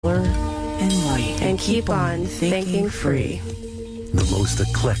and light, and keep on thinking free. The most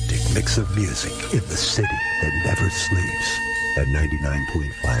eclectic mix of music in the city that never sleeps. At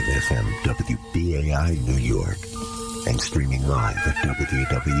 99.5 FM WBAI New York. And streaming live at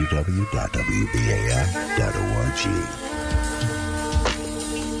www.wbai.org.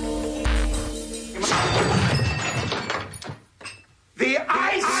 The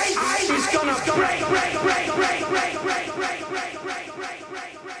ice is gonna break.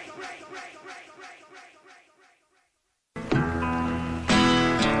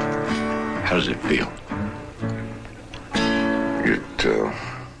 How does it feel? It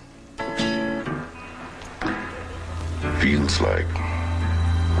feels like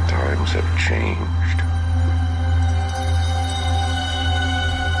times have changed.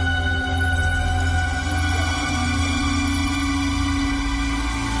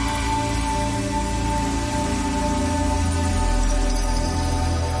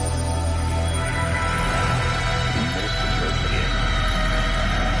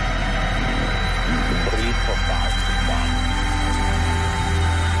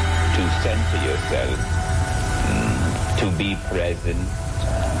 Center yourself, to be present,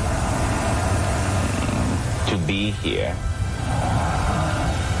 to be here.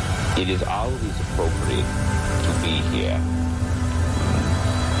 It is always appropriate to be here.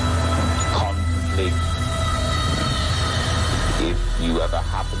 Contemplate. If you ever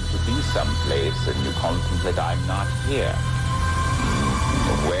happen to be someplace and you contemplate, I'm not here.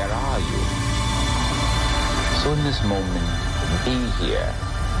 Where are you? So in this moment, be here.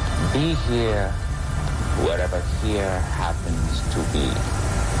 Be here, wherever here happens to be.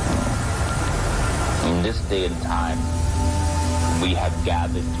 In this day and time, we have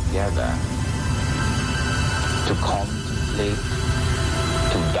gathered together to contemplate,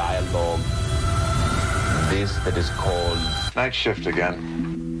 to dialogue this that is called Niteshift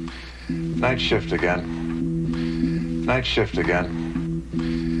again. Niteshift again. Niteshift again.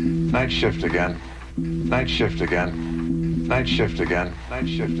 Niteshift again. Niteshift again. Night shift again. Night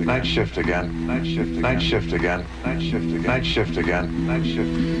shift again. Night shift again. Night shift again. Night shift again. Night shift again. Night shift again. Night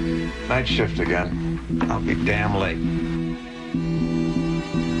shift. Night shift again. I'll be damn late.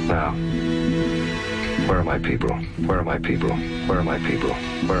 Now, where are my people? Where are my people? Where are my people?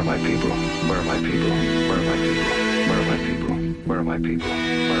 Where are my people? Where are my people? Where are my people? Where are my people? Where are my people? Where are my people?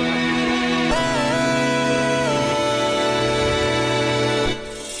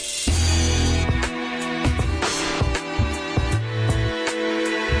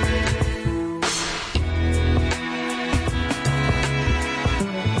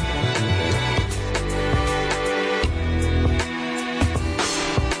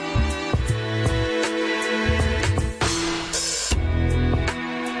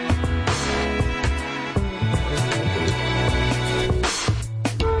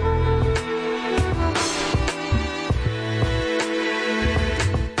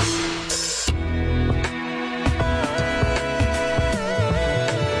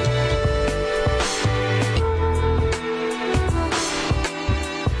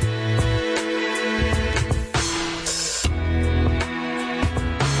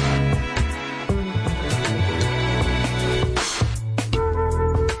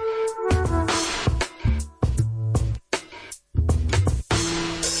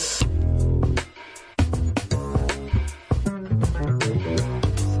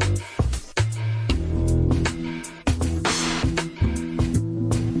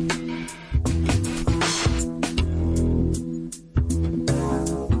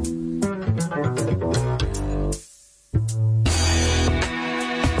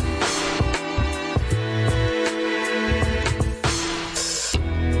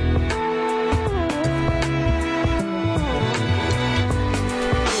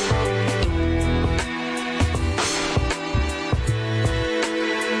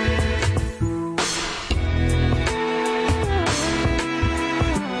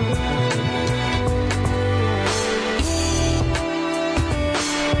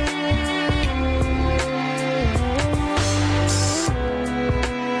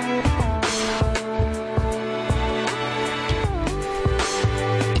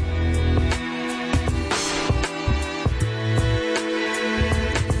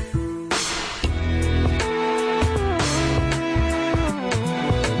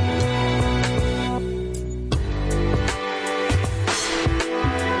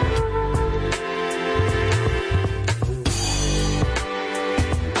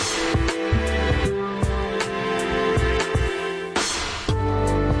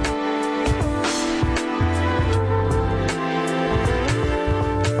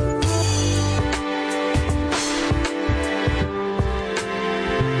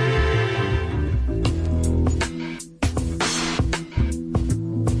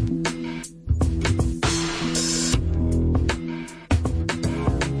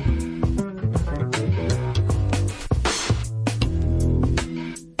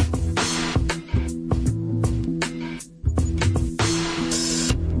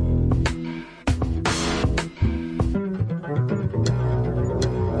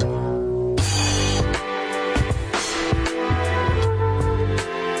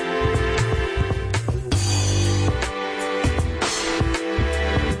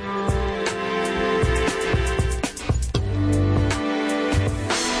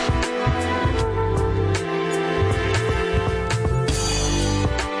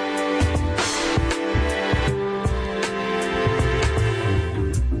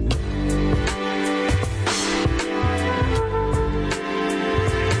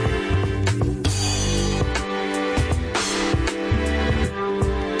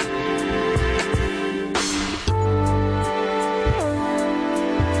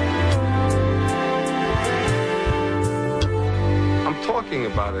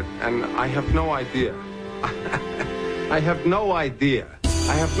 about it, and I have no idea. I have no idea.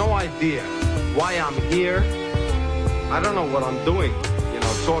 I have no idea why I'm here. I don't know what I'm doing,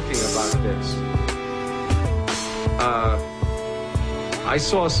 talking about this. I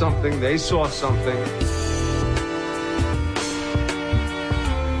saw something, they saw something.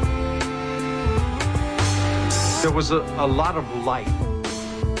 There was a lot of light.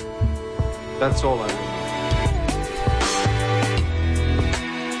 That's all I know.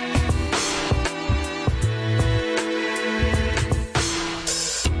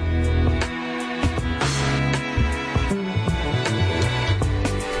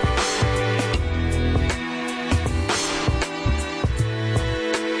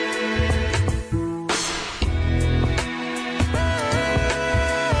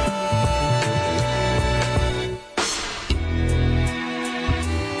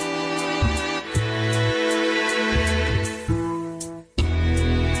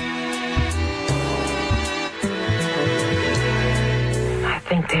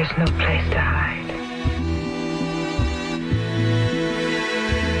 There's no place to hide.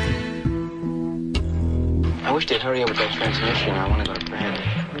 I wish they'd hurry up with that transmission. I want to go to bed.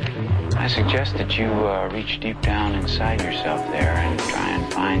 I suggest that you reach deep down inside yourself there and try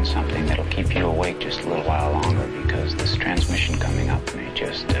and find something that'll keep you awake just a little while longer, because this transmission coming up may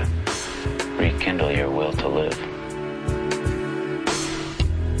just rekindle your will to live.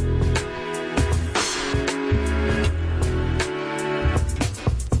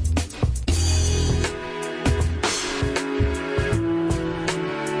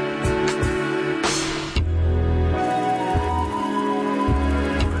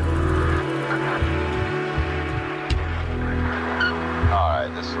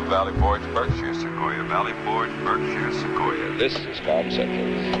 Valley Forge, Berkshire, Sequoia. Valley Forge, Berkshire, Sequoia. This is Com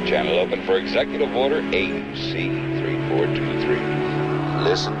Central. Channel open for Executive Order AUC 3423.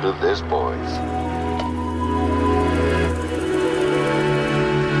 Listen to this, boys.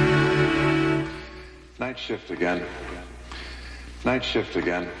 Night shift again. Night shift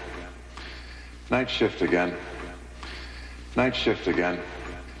again. Night shift again. Night shift again.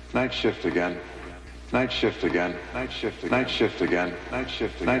 Night shift again. Night shift again. Night shift again. Night shift again. Night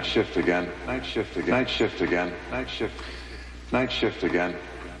shift again. Night shift again. Night shift again. Night shift again. Night shift. Night shift again.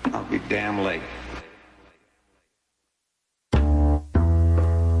 I'll be damn late.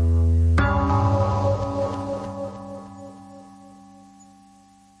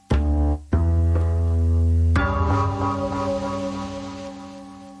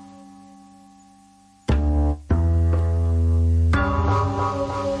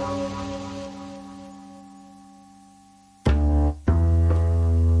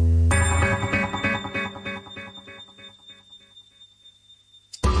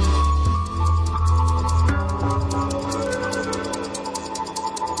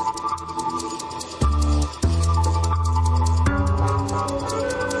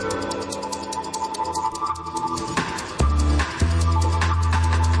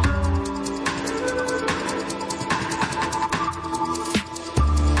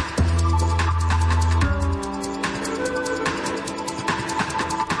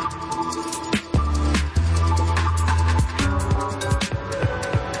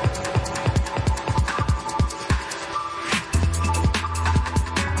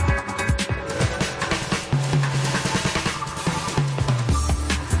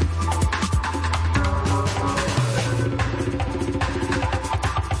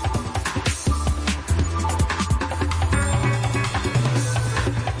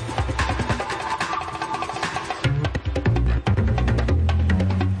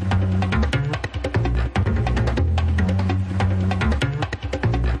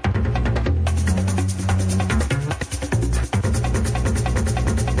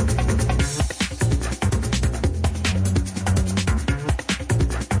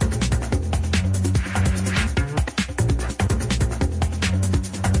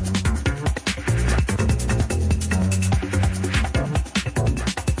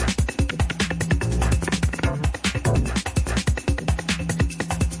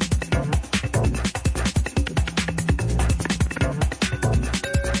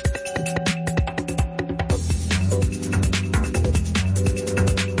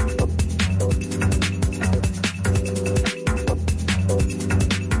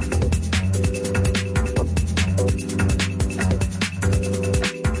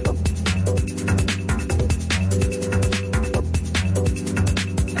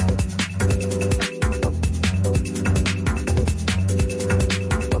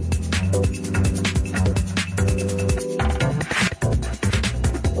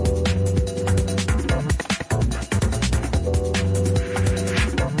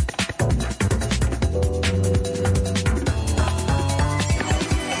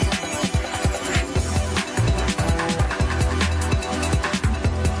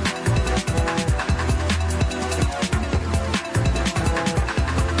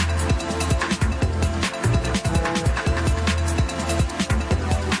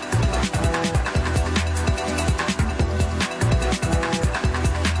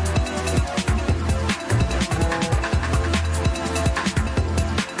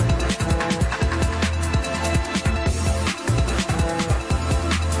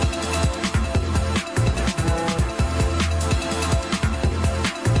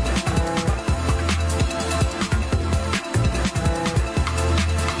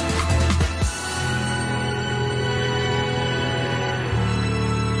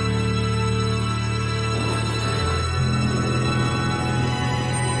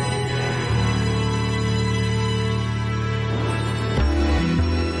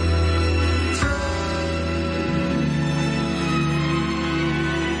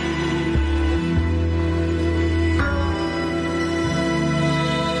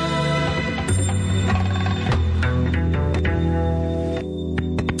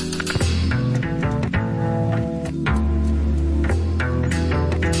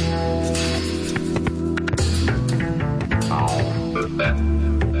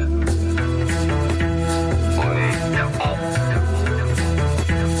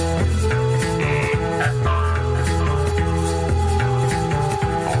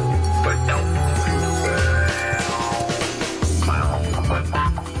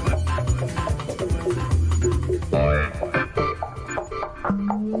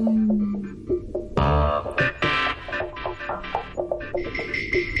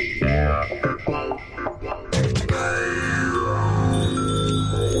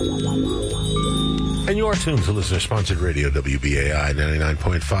 And you are tuned to listener-sponsored radio, WBAI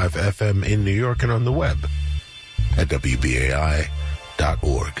 99.5 FM in New York and on the web at WBAI.org.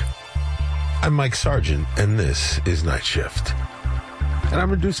 I'm Mike Sargent, and this is Night Shift. And I'm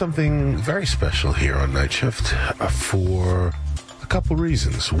going to do something very special here on Night Shift for a couple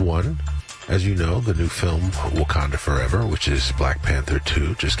reasons. One, as you know, the new film Wakanda Forever, which is Black Panther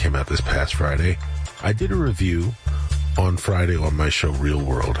 2, just came out this past Friday. I did a review on Friday on my show Real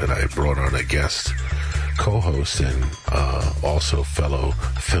World, and I brought on a guest co-host and also fellow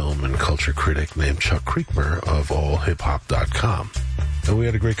film and culture critic named Chuck Creekmer of allhiphop.com. And we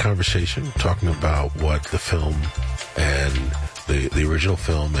had a great conversation talking about what the film and the original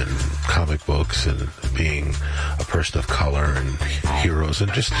film and comic books and being a person of color and heroes,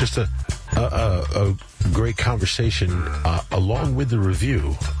 and just a great conversation along with the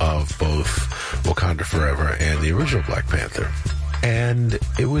review of both Wakanda Forever and the original Black Panther. And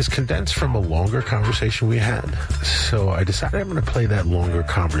it was condensed from a longer conversation we had. So I decided I'm going to play that longer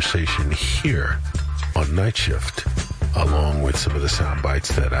conversation here on Night Shift, along with some of the sound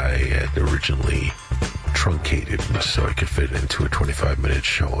bites that I had originally truncated so I could fit into a 25-minute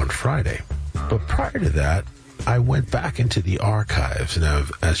show on Friday. But prior to that, I went back into the archives. Now,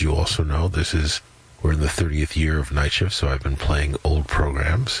 as you also know, we're in the 30th year of Night Shift, so I've been playing old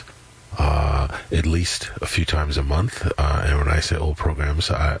programs at least a few times a month. And when I say old programs,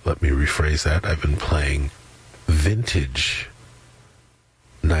 let me rephrase that. I've been playing vintage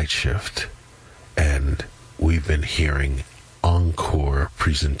Night Shift, and we've been hearing encore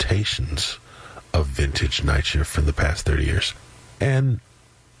presentations of vintage Night Shift from the past 30 years. And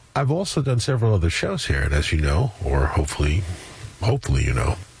I've also done several other shows here, and as you know, or hopefully you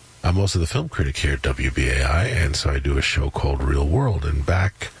know, I'm also the film critic here at WBAI, and so I do a show called Real World. And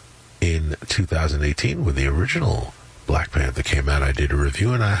back in 2018, when the original Black Panther came out, I did a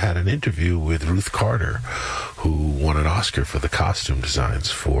review, and I had an interview with Ruth Carter, who won an Oscar for the costume designs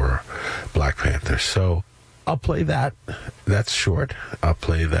for Black Panther. So I'll play that. That's short. I'll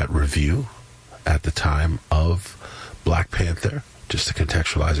play that review at the time of Black Panther, just to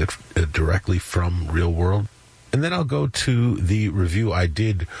contextualize it directly from Real World. And then I'll go to the review I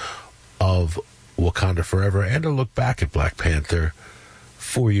did of Wakanda Forever, and I'll look back at Black Panther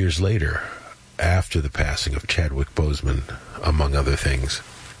 4 years later, after the passing of Chadwick Boseman, among other things.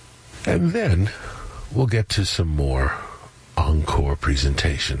 And then we'll get to some more encore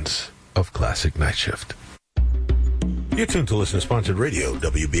presentations of classic Night Shift. You're tuned to listener-sponsored radio,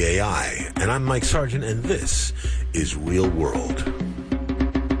 WBAI, and I'm Mike Sargent, and this is Real World.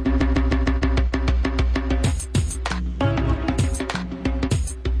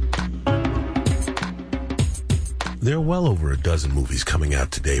 There are well over a dozen movies coming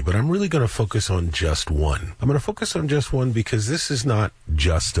out today, but I'm really going to focus on just one. I'm going to focus on just one because this is not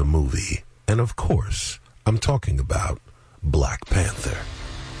just a movie. And of course, I'm talking about Black Panther.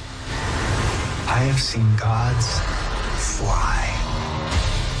 I have seen gods fly.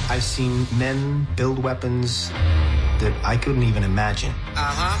 I've seen men build weapons that I couldn't even imagine.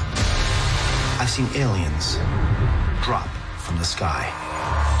 I've seen aliens drop from the sky.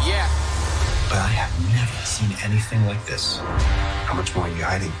 Yeah. But I have never seen anything like this. How much more are you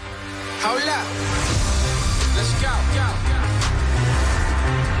hiding? Hold up. Let's go.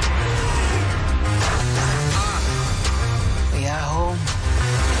 We are home.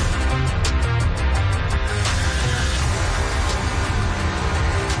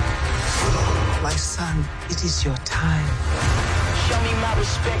 My son, it is your time. Show me my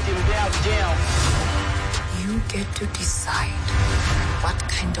respect and bow down. You get to decide what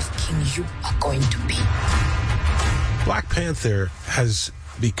kind of king you are going to be. Black Panther has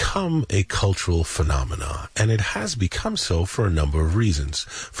become a cultural phenomenon, and it has become so for a number of reasons.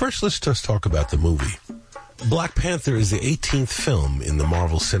 First, let's just talk about the movie. Black Panther is the 18th film in the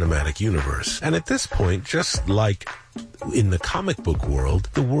Marvel Cinematic Universe, and at this point, just like in the comic book world,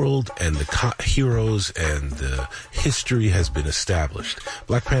 the world and the heroes and the history has been established.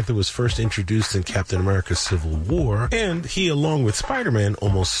 Black Panther was first introduced in Captain America Civil War, and he, along with Spider-Man,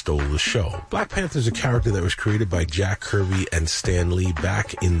 almost stole the show. Black Panther is a character that was created by Jack Kirby and Stan Lee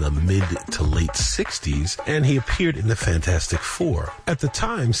back in the mid to late 60s, and he appeared in the Fantastic Four. At the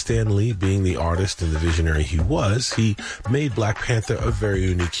time, Stan Lee, being the artist and the visionary he was, he made Black Panther a very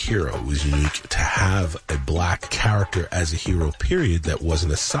unique hero. It was unique to have a black character as a hero, period, that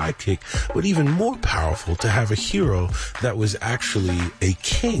wasn't a sidekick, but even more powerful to have a hero that was actually a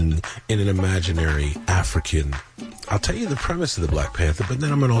king in an imaginary African I'll tell you the premise of the Black Panther, but then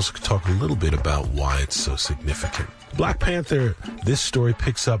I'm going to also talk a little bit about why it's so significant. Black Panther, this story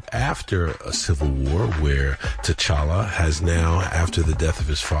picks up after a civil war where T'Challa has now, after the death of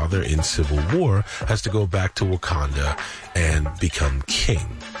his father in civil war, has to go back to Wakanda and become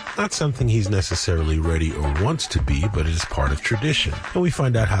king. Not something he's necessarily ready or wants to be, but it is part of tradition. And we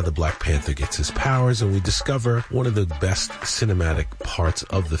find out how the Black Panther gets his powers, and we discover one of the best cinematic parts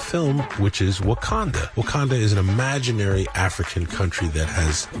of the film, which is Wakanda. Wakanda is an imaginary African country that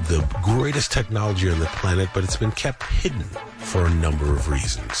has the greatest technology on the planet, but it's been kept hidden for a number of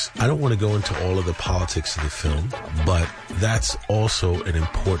reasons. I don't want to go into all of the politics of the film, but that's also an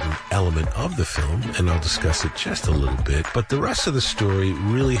important element of the film, and I'll discuss it just a little bit. But the rest of the story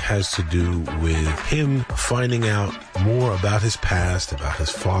really has to do with him finding out more about his past, about his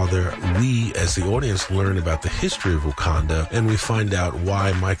father. We, as the audience, learn about the history of Wakanda, and we find out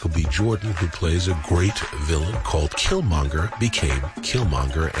why Michael B. Jordan, who plays a great villain called Killmonger, became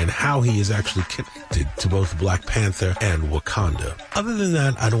Killmonger, and how he is actually connected to both Black Panther and Wakanda. Other than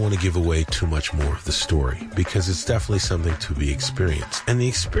that, I don't want to give away too much more of the story, because it's definitely something to be experienced. And the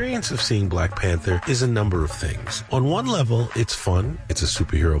experience of seeing Black Panther is a number of things. On one level, it's fun. It's a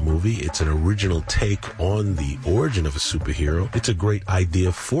superhero movie. It's an original take on the origin of a superhero. It's a great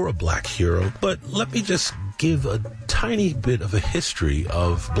idea for a black hero. But let me just give a tiny bit of a history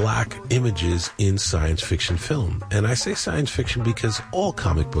of black images in science fiction film. And I say science fiction because all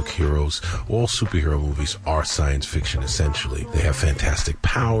comic book heroes, all superhero movies are science fiction essentially. They have fantastic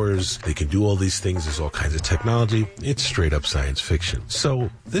powers, they can do all these things, there's all kinds of technology. It's straight up science fiction.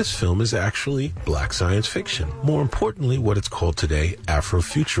 So this film is actually black science fiction. More importantly, what it's called today,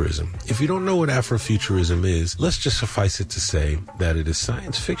 Afrofuturism. If you don't know what Afrofuturism is, let's just suffice it to say that it is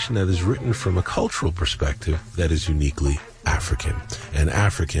science fiction that is written from a cultural perspective that is uniquely African. And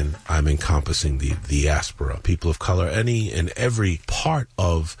African, I'm encompassing the diaspora, people of color, any and every part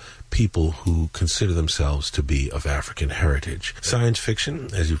of people who consider themselves to be of African heritage. Science fiction,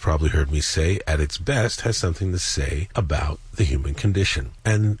 as you've probably heard me say, at its best has something to say about the human condition.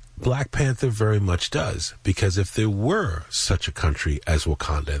 And Black Panther very much does, because if there were such a country as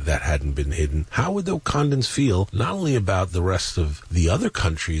Wakanda that hadn't been hidden, how would the Wakandans feel not only about the rest of the other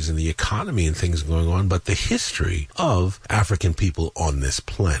countries and the economy and things going on, but the history of African people on this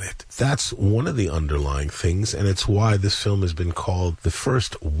planet? That's one of the underlying things, and it's why this film has been called the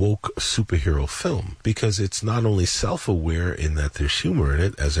first woke superhero film, because it's not only self-aware in that there's humor in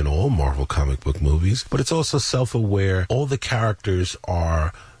it, as in all Marvel comic book movies, but it's also self-aware. All the characters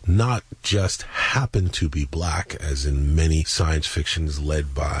are not just happen to be black, as in many science fictions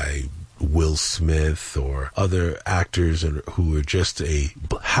led by Will Smith or other actors who are just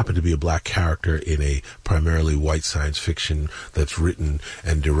happen to be a black character in a primarily white science fiction that's written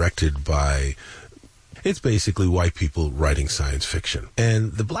and directed by, it's basically white people writing science fiction.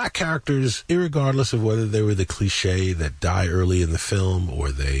 And the black characters, irregardless of whether they were the cliche that die early in the film,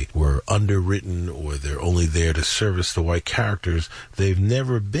 or they were underwritten, or they're only there to service the white characters, they've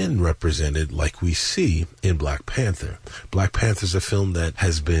never been represented like we see in Black Panther. Black Panther's a film that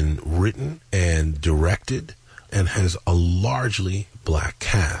has been written and directed and has a largely black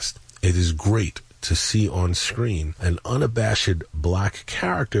cast. It is great to see on screen an unabashed black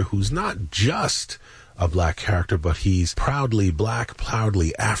character who's not just a black character, but he's proudly black,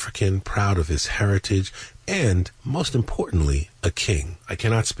 proudly African, proud of his heritage, and most importantly, a king. I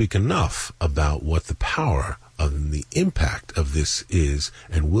cannot speak enough about what the power of the impact of this is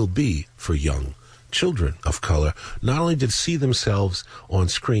and will be for young children of color, not only to see themselves on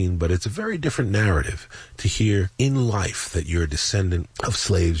screen, but it's a very different narrative to hear in life that you're a descendant of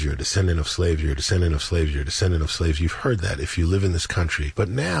slaves, you're a descendant of slaves, you're a descendant of slaves, you're a descendant of slaves. You've heard that if you live in this country. But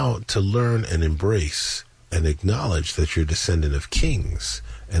now to learn and embrace and acknowledge that you're a descendant of kings,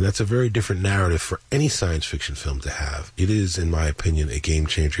 and that's a very different narrative for any science fiction film to have. It is, in my opinion, a game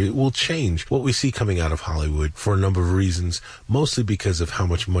changer. It will change what we see coming out of Hollywood for a number of reasons, mostly because of how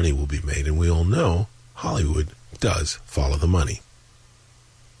much money will be made. And we all know Hollywood does follow the money.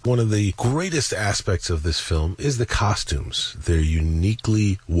 One of the greatest aspects of this film is the costumes. They're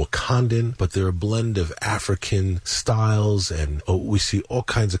uniquely Wakandan, but they're a blend of African styles, and we see all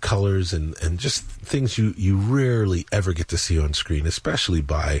kinds of colors and just things you rarely ever get to see on screen, especially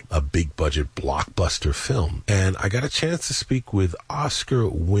by a big budget blockbuster film. And I got a chance to speak with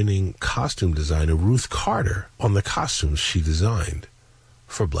Oscar-winning costume designer Ruth Carter on the costumes she designed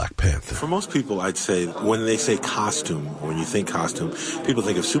for Black Panther. For most people, I'd say when they say costume, when you think costume, people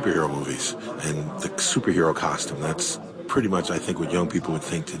think of superhero movies and the superhero costume. That's pretty much, I think, what young people would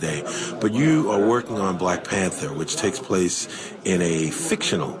think today. But you are working on Black Panther, which takes place in a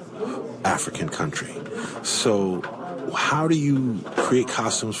fictional African country. So how do you create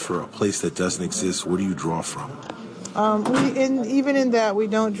costumes for a place that doesn't exist? Where do you draw from? Even in that, we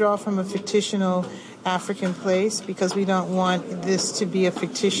don't draw from a fictional African place because we don't want this to be a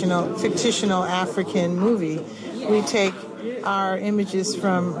fictional African movie. We take our images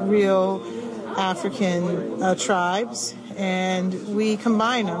from real African tribes and we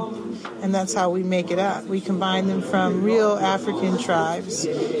combine them, and that's how we make it up. We combine them from real African tribes,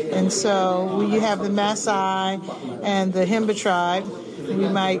 and so we have the Maasai and the Himba tribe. We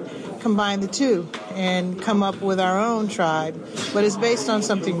might combine the two and come up with our own tribe, but it's based on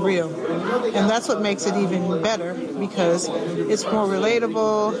something real, and that's what makes it even better because it's more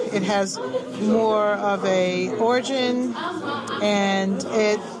relatable, it has more of a origin, and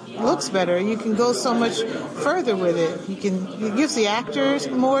it looks better. You can go so much further with it. It gives the actors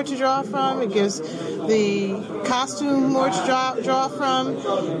more to draw from. It gives the costume more to draw from.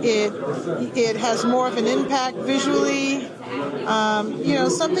 It has more of an impact visually.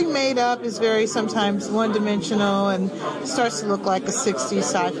 Something made up is very sometimes one-dimensional and starts to look like a 60s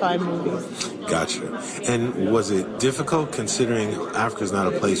sci-fi movie. Gotcha. And was it difficult considering Africa's not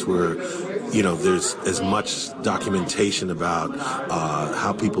a place where there's as much documentation about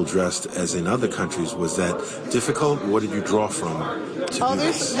how people dressed as in other countries? Was that difficult? What did you draw from?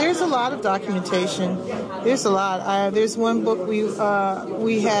 There's a lot of documentation. There's a lot. There's one book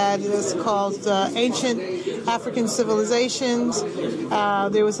we had that's called Ancient African Civilizations.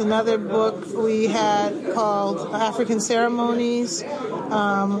 There was another book we had called African Ceremonies.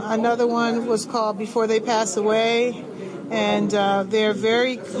 Another one was called Before They Pass Away. And they're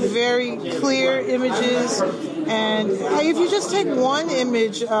very, very clear images. And if you just take one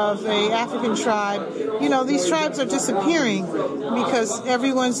image of an African tribe, these tribes are disappearing because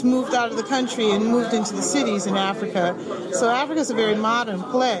everyone's moved out of the country and moved into the cities in Africa. So Africa's a very modern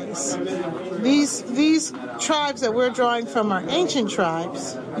place. These tribes that we're drawing from are ancient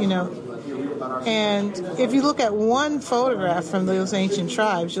tribes, And if you look at one photograph from those ancient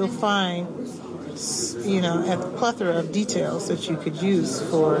tribes, you'll find a plethora of details that you could use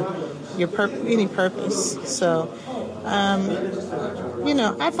for your any purpose. So, I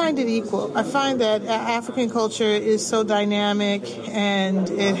find it equal. I find that African culture is so dynamic, and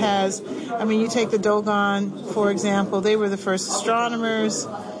it has, you take the Dogon, for example, they were the first astronomers,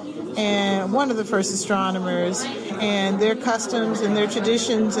 and one of the first astronomers, and their customs and their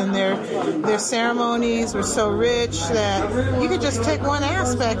traditions and their ceremonies were so rich that you could just take one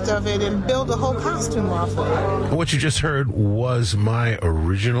aspect of it and build a whole costume off of it. What you just heard was my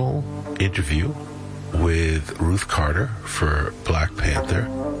original interview with Ruth Carter for Black Panther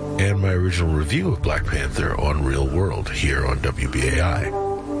and my original review of Black Panther on Real World here on WBAI.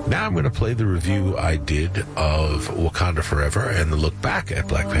 Now I'm going to play the review I did of Wakanda Forever and the look back at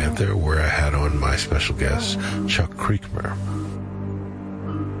Black Panther, where I had on my special guest, Chuck Creekmer.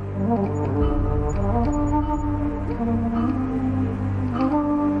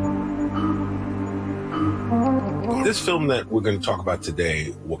 This film that we're going to talk about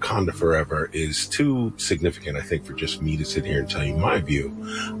today, Wakanda Forever, is too significant, I think, for just me to sit here and tell you my view.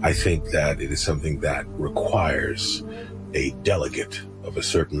 I think that it is something that requires a delegate of a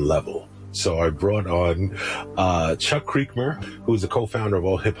certain level. So I brought on Chuck Creekmer, who's the co-founder of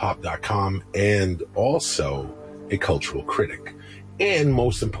allhiphop.com and also a cultural critic, and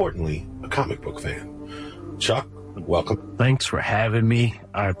most importantly, a comic book fan. Chuck, welcome. Thanks for having me.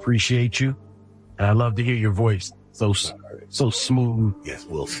 I appreciate you. And I love to hear your voice. So smooth. Yes,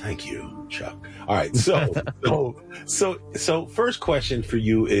 well, thank you, Chuck. All right, so first question for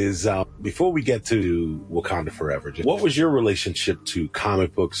you is, before we get to Wakanda Forever, what was your relationship to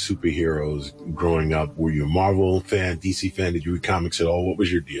comic books, superheroes growing up? Were you a Marvel fan, DC fan? Did you read comics at all? What was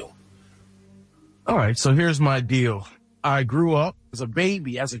your deal? All right, so here's my deal. I grew up as a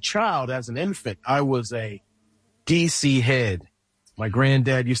baby, as a child, as an infant. I was a DC head. My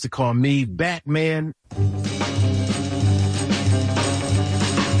granddad used to call me Batman.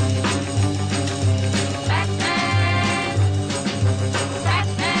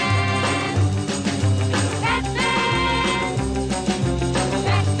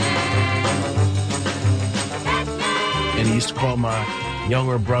 And he used to call my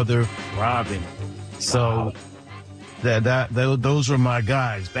younger brother Robin. So those were my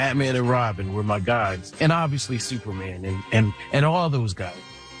guys. Batman and Robin were my guys. And obviously Superman and all those guys.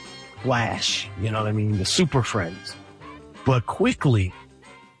 Flash, you know what I mean? The super friends. But quickly,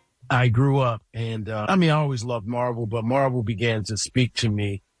 I grew up and, I always loved Marvel, but Marvel began to speak to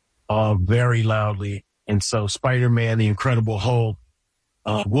me, very loudly. And so Spider-Man, the Incredible Hulk,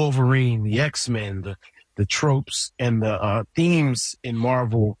 Wolverine, the X-Men, the tropes and the themes in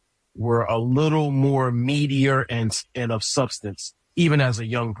Marvel were a little more meatier and of substance, even as a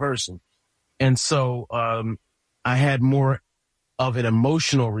young person. And so I had more of an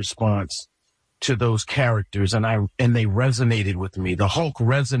emotional response to those characters, and they resonated with me. The Hulk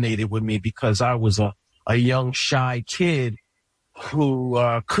resonated with me because I was a young, shy kid who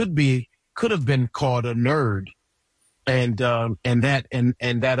could have been called a nerd. And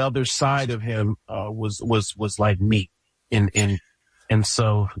that other side of him was like me. And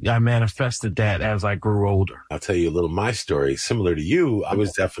so I manifested that as I grew older. I'll tell you a little my story. Similar to you, I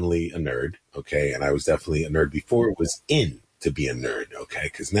was definitely a nerd, okay? And I was definitely a nerd before it was in to be a nerd, okay?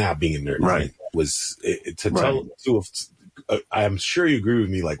 Because now being a nerd right. I'm sure you agree with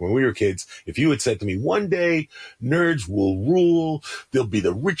me, like when we were kids, if you had said to me, one day nerds will rule, they'll be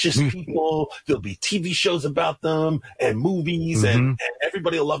the richest people, there'll be TV shows about them and movies and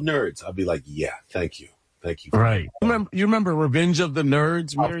everybody will love nerds, I'll be like, yeah, thank you. Thank you. Right. You remember Revenge of the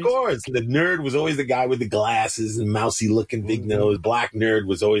Nerds? Mary? Of course. The nerd was always the guy with the glasses and mousy looking big nose. Black nerd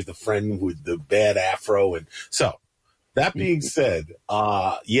was always the friend with the bad afro. And so that being said,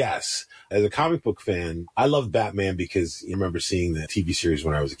 yes, as a comic book fan, I love Batman because you remember seeing the TV series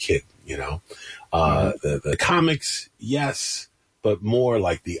when I was a kid, you know, the comics. Yes. But more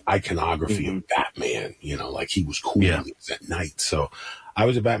like the iconography of Batman, you know, like he was cool. He was at night. So I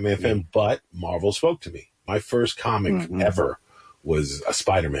was a Batman fan, but Marvel spoke to me. My first comic ever was a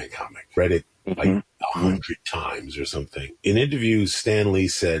Spider-Man comic. Read it like 100 times or something. In interviews, Stan Lee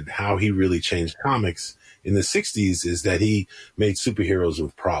said how he really changed comics in the 60s is that he made superheroes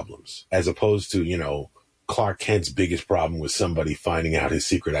with problems, as opposed to, you know, Clark Kent's biggest problem was somebody finding out his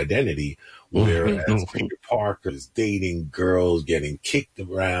secret identity, whereas Peter Parker is dating girls, getting kicked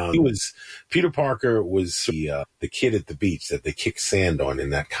around. Peter Parker was the kid at the beach that they kicked sand on in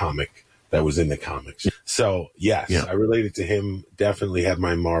that comic that was in the comics. So, yes, I related to him, definitely had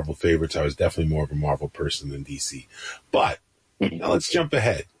my Marvel favorites. I was definitely more of a Marvel person than DC. But now let's jump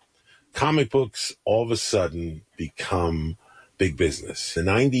ahead. Comic books all of a sudden become big business. In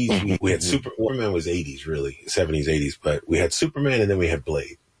the 90s, we had Superman was 80s, really, 70s, 80s, but we had Superman and then we had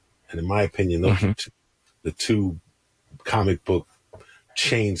Blade. And in my opinion, those are the two comic book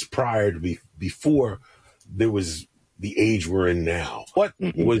chains prior to before there was the age we're in now. What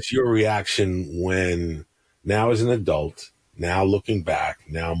was your reaction when, now as an adult, now looking back,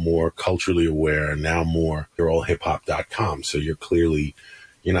 now more culturally aware, now more, you're all hiphop.com. So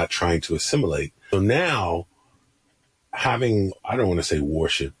you're not trying to assimilate. So now, having, I don't want to say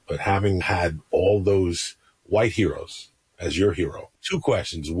worship, but having had all those white heroes as your hero. Two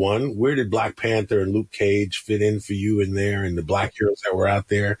questions. One, where did Black Panther and Luke Cage fit in for you in there and the black heroes that were out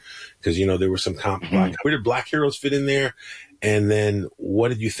there? Because, you know, there were some where did black heroes fit in there? And then what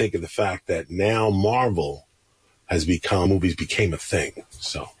did you think of the fact that now Marvel movies became a thing?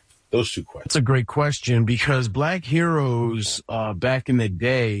 So those two questions. That's a great question because black heroes back in the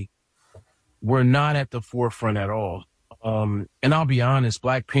day were not at the forefront at all. And I'll be honest,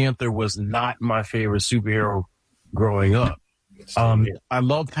 Black Panther was not my favorite superhero growing up. I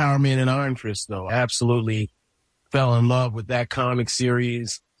love Power Man and Iron Fist, though. I absolutely fell in love with that comic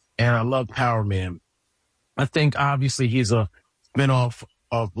series, and I love Power Man. I think, obviously, he's a spinoff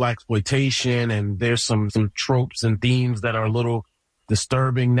of blaxploitation, and there's some tropes and themes that are a little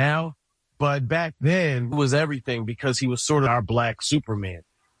disturbing now. But back then, it was everything because he was sort of our black Superman.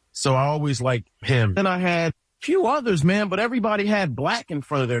 So I always liked him. And I had a few others, man, but everybody had black in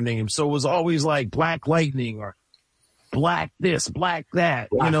front of their name. So it was always like Black Lightning or Black this, Black that.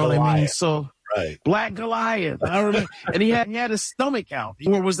 Black you know Goliath. what I mean? So right. Black Goliath. I remember. And he had his stomach out.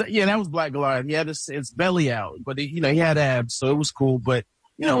 Or was that? Yeah, that was Black Goliath. He had his belly out, but he had abs, so it was cool. But,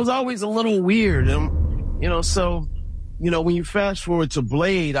 it was always a little weird. So, when you fast forward to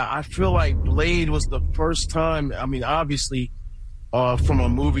Blade, I feel like Blade was the first time, obviously, from a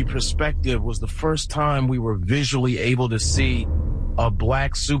movie perspective, was the first time we were visually able to see a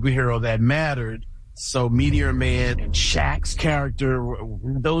black superhero that mattered. So Meteor Man and Shaq's character,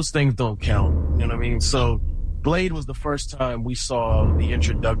 those things don't count. You know what I mean? So Blade was the first time we saw the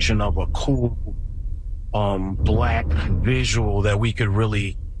introduction of a cool, black visual that we could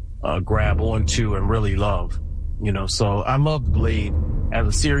really, grab onto and really love. So I loved Blade as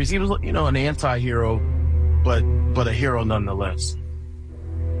a series. He was, an anti-hero, but a hero nonetheless.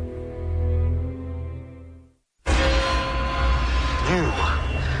 You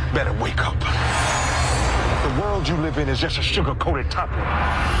better wake up. The world you live in is just a sugar-coated topping.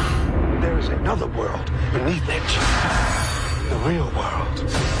 There is another world beneath it. The real world.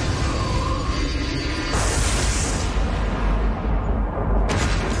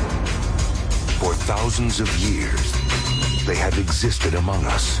 For thousands of years, they have existed among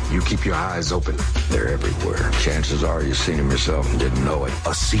us. You keep your eyes open. They're everywhere. Chances are you've seen them yourself and didn't know it.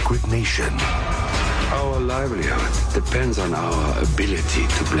 A secret nation. Our livelihood depends on our ability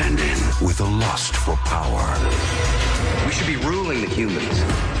to blend in. With a lust for power. We should be ruling the humans.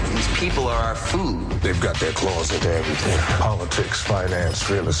 These people are our food. They've got their claws into everything. Politics, finance,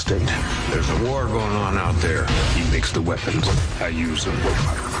 real estate. There's a war going on out there. He makes the weapons. I use them.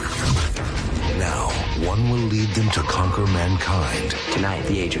 Now, one will lead them to conquer mankind. Tonight,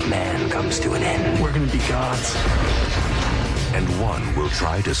 the age of man comes to an end. We're gonna be gods. And one will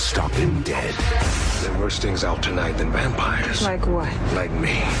try to stop him dead. There are worse things out tonight than vampires. Like what? Like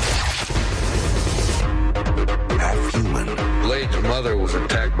me. Half human. Blade's mother was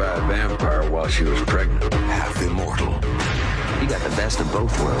attacked by a vampire while she was pregnant. Half immortal. We got the best of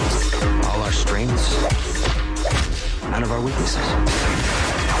both worlds. All our strengths, none of our weaknesses.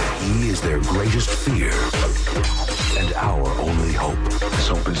 He is their greatest fear and our only hope. It's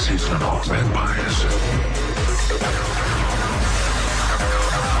open season on all vampires.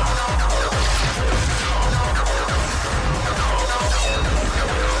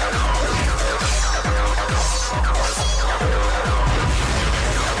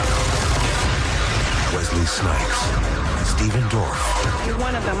 Wesley Snipes, Stephen Dorff. You're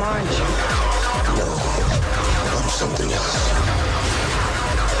one of them, aren't you? No, I'm something else.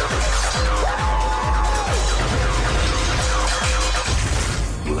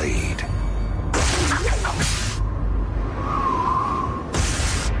 Blade.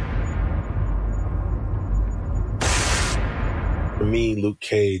 For me, Luke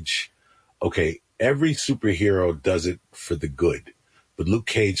Cage, okay, every superhero does it for the good, but Luke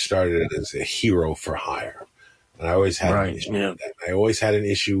Cage started as a hero for hire. And I always had an issue with that. I always had an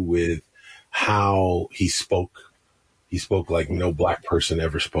issue with how he spoke. He spoke like no black person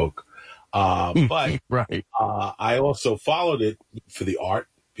ever spoke. But I also followed it for the art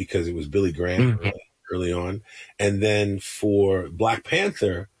because it was Billy Graham early on. And then for Black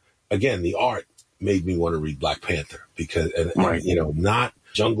Panther, again, the art made me want to read Black Panther because, and, you know, not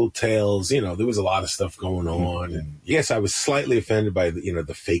Jungle Tales, you know, there was a lot of stuff going on. And yes, I was slightly offended by the, you know,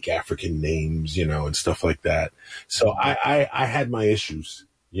 the fake African names, you know, and stuff like that. So I had my issues,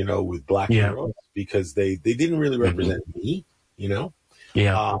 you know, with black heroes because they didn't really represent me, you know?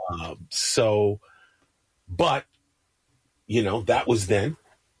 Yeah. So, but, you know, that was then.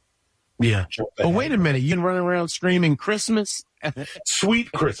 Yeah. Oh, wait a minute. You can run around screaming Christmas?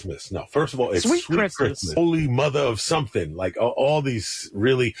 Sweet Christmas. No, first of all, it's Sweet Christmas. Holy Mother of something. Like all these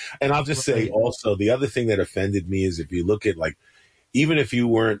really, and I'll just say also the other thing that offended me is if you look at like, even if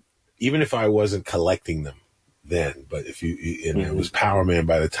I wasn't collecting them then, but if you, and it was Power Man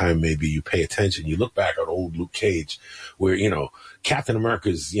by the time maybe you pay attention, you look back at old Luke Cage where, you know, Captain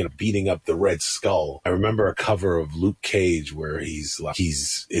America's, you know, beating up the Red Skull. I remember a cover of Luke Cage where it's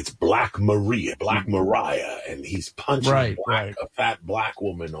Black Mariah, and he's punching a fat black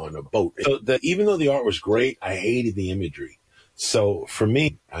woman on a boat. So even though the art was great, I hated the imagery. So for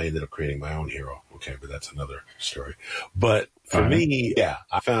me, I ended up creating my own hero. Okay, but that's another story. But for me,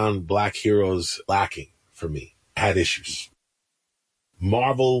 I found black heroes lacking for me. I had issues.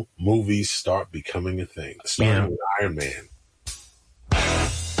 Marvel movies start becoming a thing. Starting with Iron Man.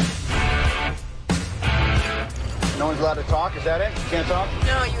 No one's allowed to talk? Is that it? You can't talk?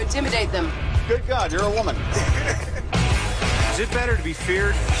 No, you intimidate them. Good God, you're a woman. Is it better to be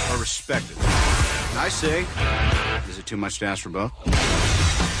feared or respected? And I say, is it too much to ask for both?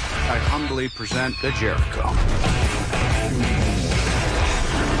 I humbly present the Jericho.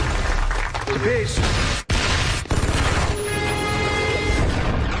 To peace.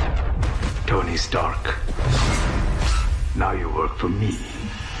 Tony Stark. Now you work for me.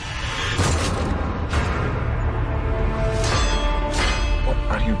 What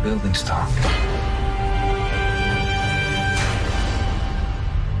are you building, Stark?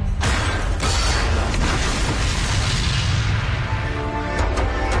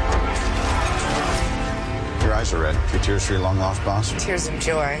 Your eyes are red. Your tears for your long-lost boss? Tears of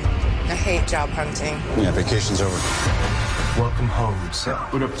joy. I hate job hunting. Yeah, vacation's over. Welcome home, sir.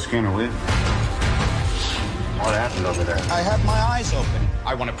 Put up the scanner, will you? What happened over there? I have my eyes open.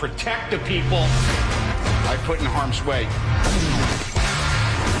 I want to protect the people I put in harm's way.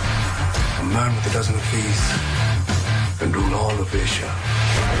 A man with a dozen of these can rule all of Asia.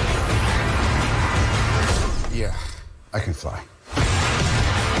 Yeah, I can fly.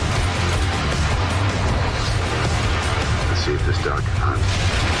 Let's see if this dog can hunt.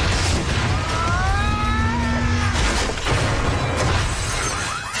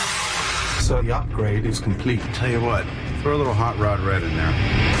 So the upgrade is complete. Tell you what, throw a little hot rod red in there.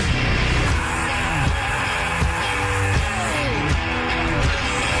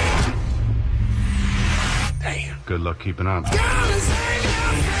 good luck keeping up.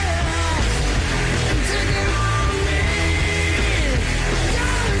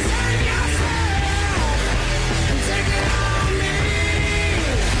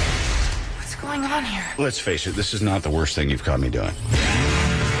 What's going on here? Let's face it, this is not the worst thing you've caught me doing.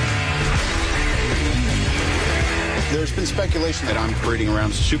 There's been speculation that I'm parading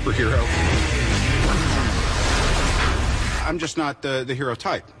around as a superhero. I'm just not the hero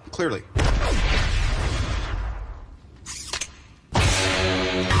type, clearly.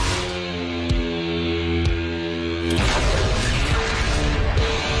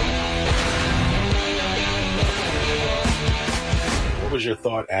 What was your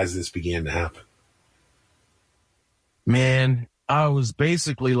thought as this began to happen? Man, I was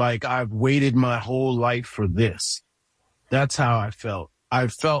basically like, I've waited my whole life for this. That's how I felt. I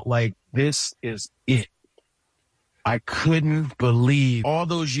felt like this is it. I couldn't believe all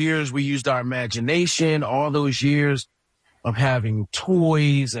those years we used our imagination, all those years of having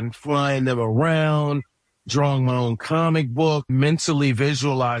toys and flying them around, drawing my own comic book, mentally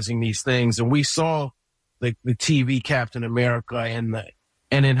visualizing these things. And we saw the TV Captain America and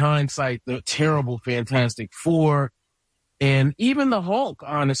in hindsight, the terrible Fantastic Four. And even the Hulk,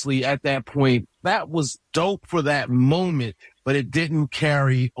 honestly, at that point, that was dope for that moment, but it didn't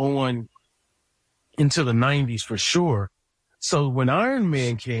carry on into the 90s for sure. So when Iron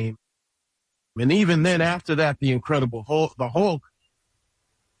Man came, and even then after that, the Incredible Hulk, the Hulk,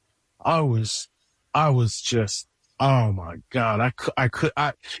 I was just, oh my God,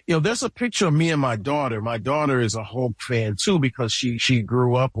 there's a picture of me and my daughter. My daughter is a Hulk fan too, because she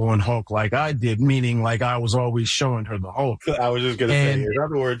grew up on Hulk like I did, meaning like I was always showing her the Hulk. I was just going to say, in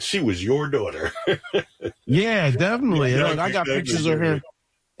other words, she was your daughter. Yeah, definitely. Yeah, Like, I got pictures of her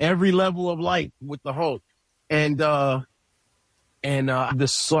every level of light with the Hulk. And I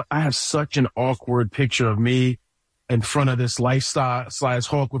have such an awkward picture of me in front of this life-size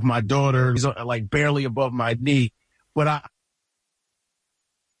Hulk with my daughter. He's like barely above my knee. But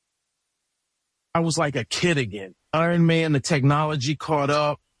I was like a kid again. Iron Man, the technology caught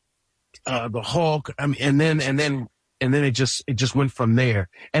up, the Hulk, and then it just went from there.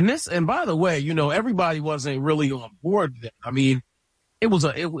 And by the way, everybody wasn't really on board then. I mean, it was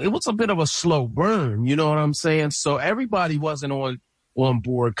a bit of a slow burn, you know what I'm saying? So everybody wasn't on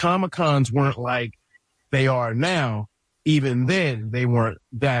board. Comic-Cons weren't like they are now. Even then, they weren't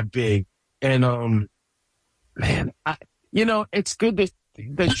that big. And, man, it's good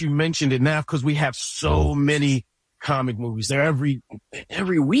that you mentioned it now, because we have so many comic movies. They're every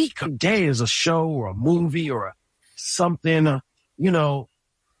week, a day is a show or a movie or something,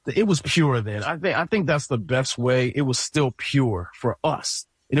 it was pure then. I think that's the best way. It was still pure for us.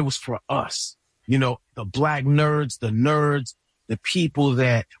 And it was for us, the black nerds, the people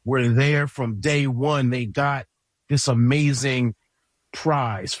that were there from day one. They got this amazing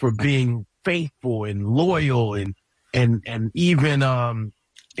prize for being faithful and loyal and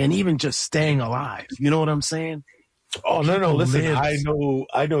even just staying alive. You know what I'm saying? Oh, no. Listen, lives.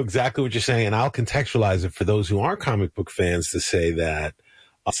 I know exactly what you're saying, and I'll contextualize it for those who aren't comic book fans to say that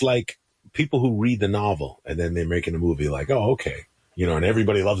it's like people who read the novel and then they're making a movie like, oh, okay. And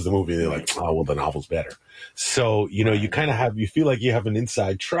everybody loves the movie. And they're like, oh, well, the novel's better. So, you kind of you feel like you have an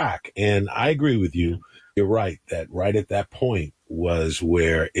inside track. And I agree with you. You're right that right at that point was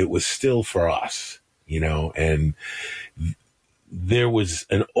where it was still for us, and there was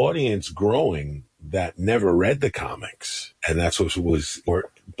an audience growing that never read the comics. And that's what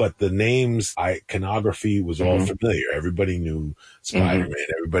but the names, iconography was all familiar. Everybody knew Spider-Man.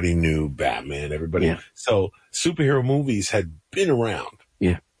 Everybody knew Batman. So superhero movies had been around.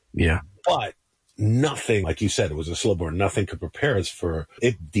 Yeah. Yeah. But nothing, like you said, it was a slow burn. Nothing could prepare us for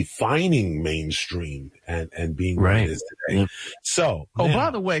it defining mainstream and being what it is today. Yeah. So,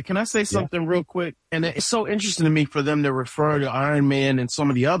 by the way, can I say something real quick? And it's so interesting to me for them to refer to Iron Man and some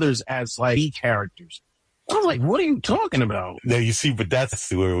of the others as like B characters. I was like, what are you talking about? Now you see, but that's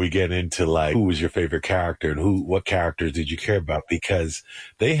where we get into like, who was your favorite character and what characters did you care about? Because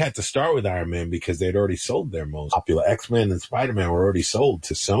they had to start with Iron Man because they'd already sold their most popular. X-Men and Spider-Man were already sold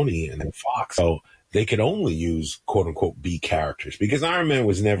to Sony and then Fox. So they could only use quote unquote B characters because Iron Man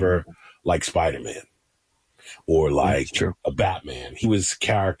was never like Spider-Man or like a Batman. He was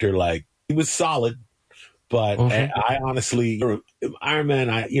character like, he was solid. But I honestly, Iron Man,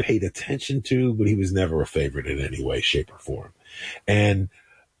 I paid attention to, but he was never a favorite in any way, shape, or form. And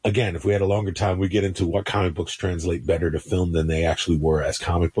again, if we had a longer time, we get into what comic books translate better to film than they actually were as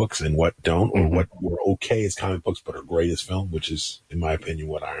comic books and what don't, or what were okay as comic books but are great as film, which is, in my opinion,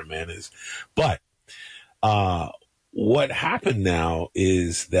 what Iron Man is. But what happened now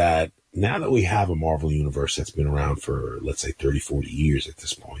is that now that we have a Marvel universe that's been around for, let's say, 30, 40 years at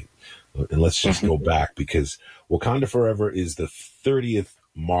this point, and let's just go back because Wakanda Forever is the 30th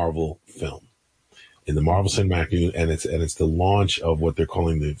Marvel film in the Marvel Cinematic Universe, and it's the launch of what they're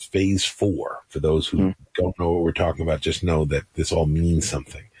calling the Phase 4. For those who don't know what we're talking about, just know that this all means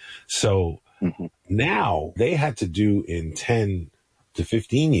something. So now they had to do in 10 to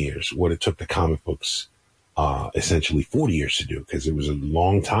 15 years what it took the comic books essentially 40 years to do, because it was a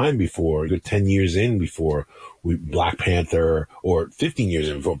long time before, 10 years in before Black Panther, or 15 years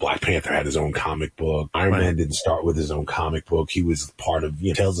in before Black Panther had his own comic book. Iron Man didn't start with his own comic book. He was part of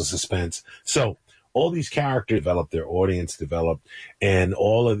Tales of Suspense. So all these characters developed, their audience developed, and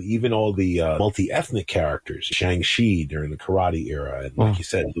all the multi-ethnic characters, Shang-Chi during the karate era, and like you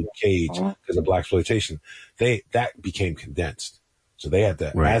said, Luke Cage, because of blaxploitation, that became condensed. So they had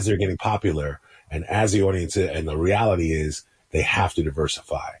to, as they're getting popular, and as the audience, and the reality is, they have to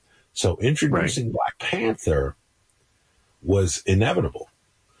diversify. So introducing Black Panther was inevitable.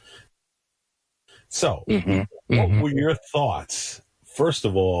 So what were your thoughts, first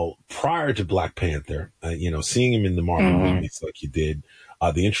of all, prior to Black Panther, seeing him in the Marvel movies like you did,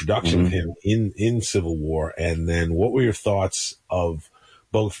 the introduction of him in Civil War, and then what were your thoughts of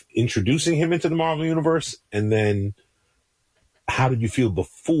both introducing him into the Marvel Universe, and then how did you feel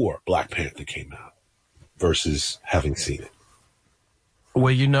before Black Panther came out versus having seen it?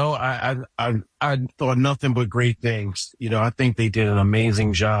 Well, I thought nothing but great things. I think they did an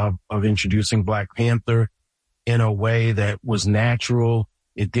amazing job of introducing Black Panther in a way that was natural.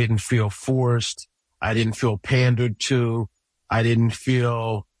 It didn't feel forced. I didn't feel pandered to. I didn't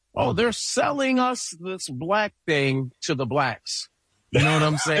feel, they're selling us this black thing to the blacks. You know what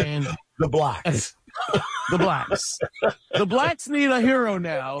I'm saying? The blacks. The blacks. The blacks need a hero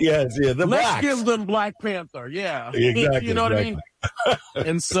now. Yes, yeah, the blacks. Let's give them Black Panther. Yeah. Exactly. You know what I mean?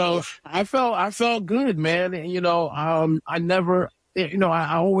 And so I felt good, man. I never,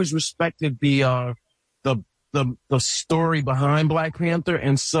 I always respected the story behind Black Panther.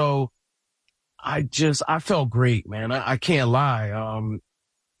 And so I felt great, man. I can't lie.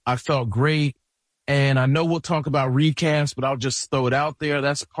 I felt great. And I know we'll talk about recast, but I'll just throw it out there.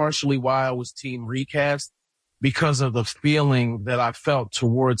 That's partially why I was team recast, because of the feeling that I felt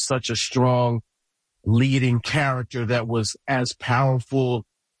towards such a strong leading character that was as powerful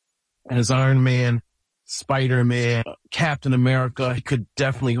as Iron Man, Spider-Man, Captain America. He could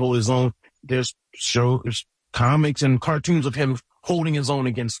definitely hold his own. There's comics and cartoons of him holding his own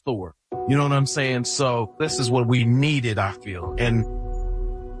against Thor. You know what I'm saying? So this is what we needed, I feel. And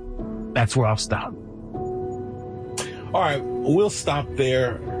that's where I'll stop. All right, we'll stop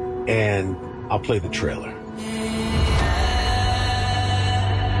there, and I'll play the trailer.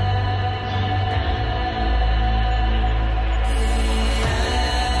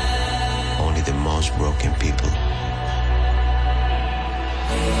 Only the most broken people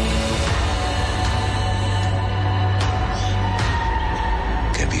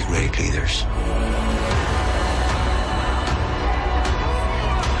can be great leaders.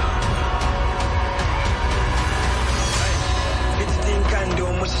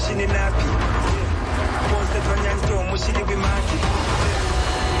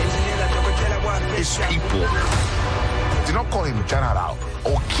 His people did not call him general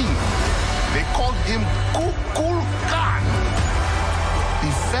or king. They called him Kukulkan,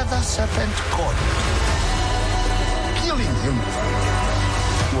 the feather serpent god. Killing him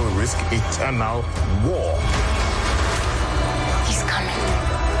will risk eternal war. He's coming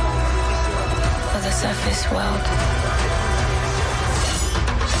for the surface world.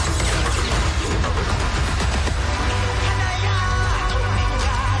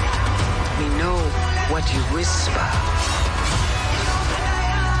 We know what you whisper.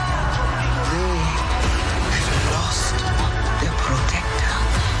 They lost their protector.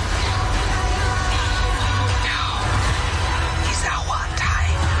 Now is our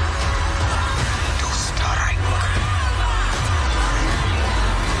time to strike.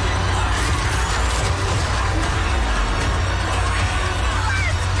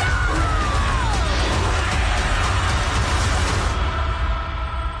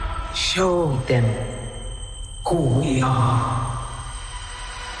 Show them who we are.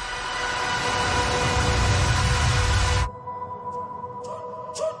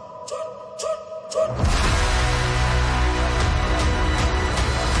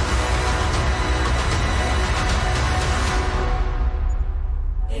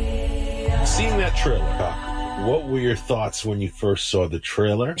 Seeing that trailer, what were your thoughts when you first saw the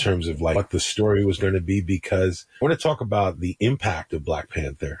trailer in terms of like what the story was going to be? Because I want to talk about the impact of Black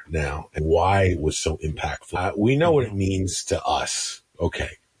Panther now and why it was so impactful. We know what it means to us. Okay.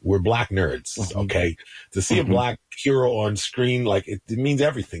 We're black nerds. Okay. To see a black hero on screen, like it means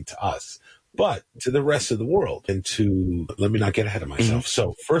everything to us, but to the rest of the world. And to, let me not get ahead of myself.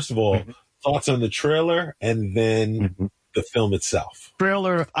 So first of all, thoughts on the trailer and then the film itself.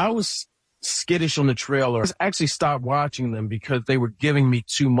 Trailer, I was skittish on the trailer. I actually stopped watching them because they were giving me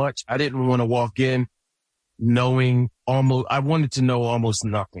too much. I didn't want to walk in knowing I wanted to know almost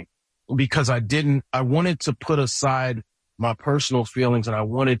nothing because I wanted to put aside my personal feelings and I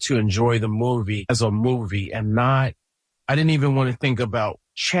wanted to enjoy the movie as a movie and I didn't even want to think about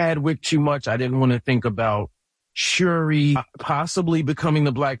Chadwick too much. I didn't want to think about Shuri possibly becoming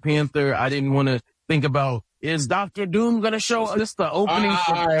the Black Panther. I didn't want to think about, is Dr. Doom going to show us? This is the opening.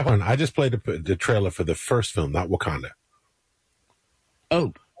 Hold on. I just played the trailer for the first film, not Wakanda.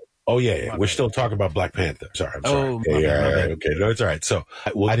 Oh, yeah. We're still talking about Black Panther. Sorry. I'm sorry. Okay. No, it's all right. So,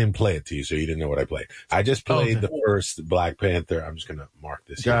 I didn't play it to you, so you didn't know what I played. I just played the first Black Panther. I'm just going to mark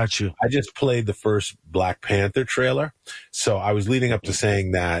this. Got you. I just played the first Black Panther trailer. So I was leading up to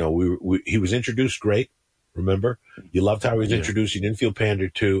saying that he was introduced great. Remember, you loved how he was introduced. You didn't feel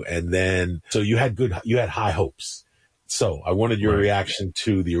pandered to. And then, so you had high hopes. So I wanted your reaction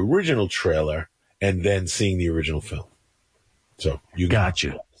to the original trailer and then seeing the original film. So you got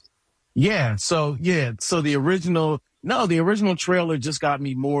you. Yeah. So the original trailer just got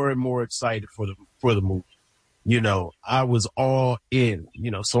me more and more excited for the movie. You know, I was all in,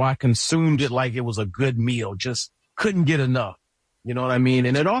 so I consumed it like it was a good meal, just couldn't get enough. You know what I mean?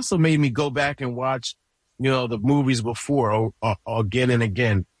 And it also made me go back and watch, the movies before again and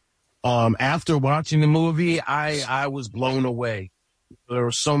again. After watching the movie, I was blown away. There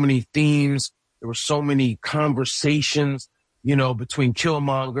were so many themes. There were so many conversations, between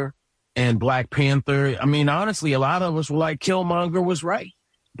Killmonger and Black Panther. I mean, honestly, a lot of us were like, Killmonger was right.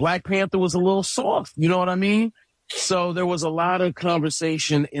 Black Panther was a little soft. You know what I mean? So there was a lot of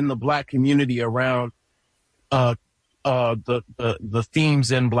conversation in the Black community around, the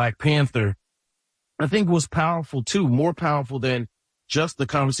themes in Black Panther. I think was powerful too, more powerful than just the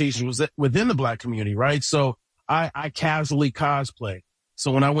conversation was within the Black community, right? So I casually cosplay.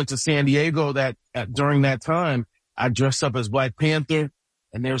 So when I went to San Diego during that time, I dressed up as Black Panther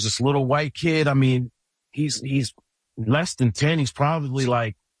and there's this little white kid. I mean, he's less than 10. He's probably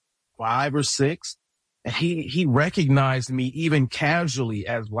like 5 or 6. And he recognized me even casually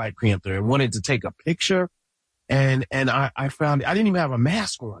as Black Panther and wanted to take a picture. And I found I didn't even have a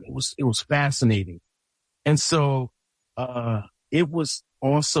mask on. It was fascinating. And so, it was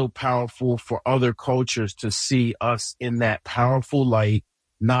also powerful for other cultures to see us in that powerful light,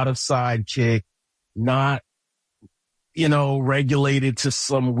 not a sidekick, not, regulated to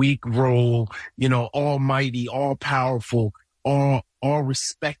some weak role, almighty, all powerful, all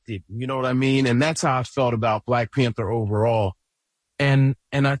respected. You know what I mean? And that's how I felt about Black Panther overall. And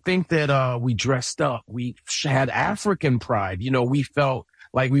I think that, we dressed up. We had African pride. We felt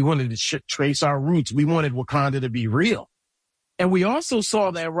like we wanted to trace our roots. We wanted Wakanda to be real. And we also saw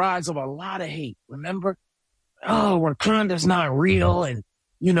that rise of a lot of hate. Remember? Oh, Wakanda's not real. And,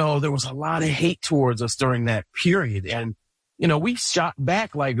 there was a lot of hate towards us during that period. And, we shot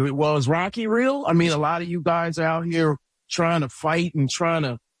back like, well, is Rocky real? I mean, a lot of you guys out here trying to fight and trying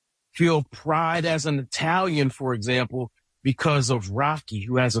to feel pride as an Italian, for example, because of Rocky,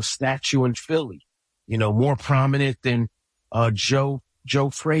 who has a statue in Philly, more prominent than,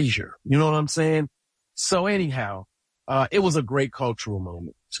 Joe Frazier. You know what I'm saying? So anyhow, it was a great cultural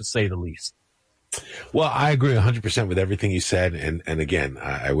moment, to say the least. Well, I agree 100% with everything you said. And again,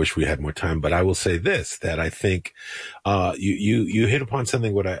 I wish we had more time, but I will say this, that I think, you hit upon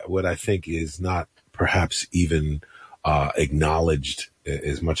something what I think is not perhaps even, acknowledged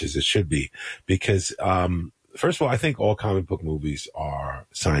as much as it should be. Because, first of all, I think all comic book movies are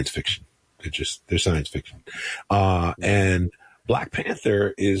science fiction. They're science fiction. And Black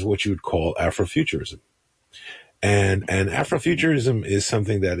Panther is what you would call Afrofuturism. And Afrofuturism is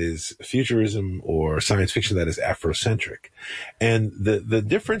something that is futurism or science fiction that is Afrocentric. And the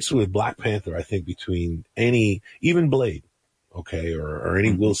difference with Black Panther, I think, between even Blade, okay, or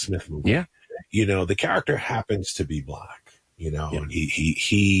any Will Smith movie, the character happens to be Black, and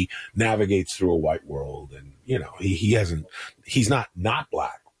he navigates through a white world and, he's not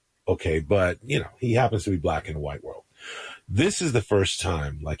Black, okay, but, he happens to be Black in a white world. This is the first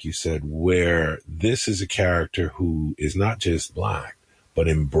time, like you said, where this is a character who is not just Black, but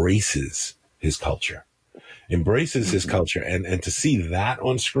embraces his culture, his culture. And to see that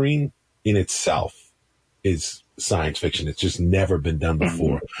on screen in itself is science fiction. It's just never been done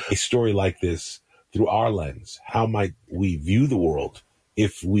before. A story like this through our lens, how might we view the world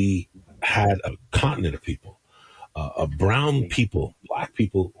if we had a continent of people, a brown people, black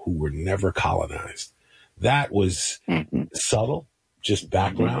people who were never colonized? That was subtle, just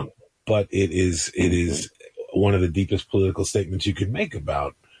background, but it is one of the deepest political statements you could make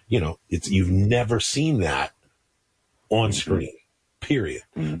about, you've never seen that on screen, period.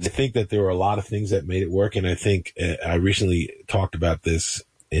 I think that there were a lot of things that made it work. And I think I recently talked about this,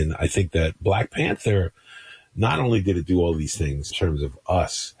 and I think that Black Panther, not only did it do all these things in terms of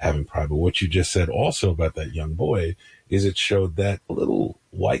us having pride, but what you just said also about that young boy is it showed that little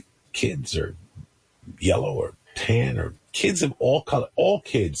white kids or yellow or tan or kids of all color, all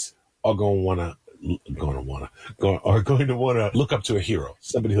kids are going to want to look up to a hero,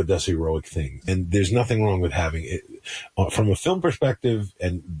 somebody who does heroic things. And there's nothing wrong with having it from a film perspective,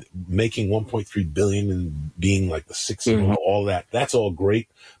 and making 1.3 billion and being like the sixth, all that. That's all great.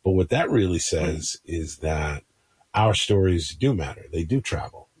 But what that really says is that our stories do matter. They do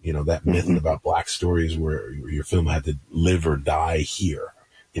travel. That myth about black stories where your film had to live or die here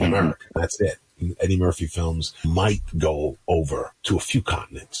in America. That's it. Eddie Murphy films might go over to a few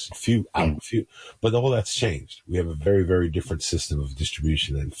continents, a few, but all that's changed. We have a very, very different system of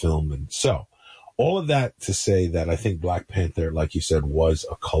distribution and film. And so all of that to say that I think Black Panther, like you said, was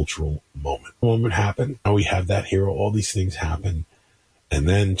a cultural moment. The moment happened. Now we have that hero. All these things happen. And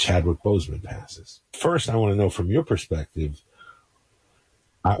then Chadwick Boseman passes. First, I want to know from your perspective,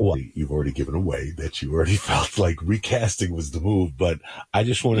 you've already given away that you already felt like recasting was the move, but I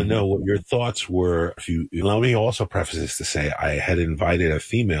just want to know what your thoughts were. Let me also preface this to say I had invited a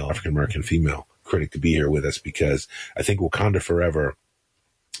female, African-American female critic to be here with us because I think Wakanda Forever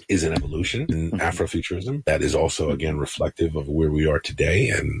is an evolution in Afrofuturism that is also, again, reflective of where we are today,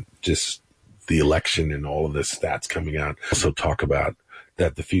 and just the election and all of the stats coming out also talk about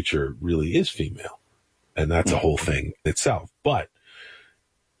that the future really is female, and that's a whole thing itself. But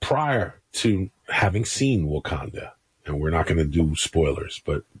prior to having seen Wakanda, and we're not going to do spoilers,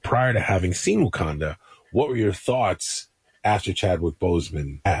 but prior to having seen Wakanda, what were your thoughts after Chadwick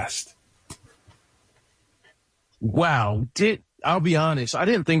Boseman passed? Wow. I'll be honest, I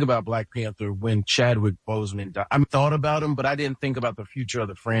didn't think about Black Panther when Chadwick Boseman died. I thought about him, but I didn't think about the future of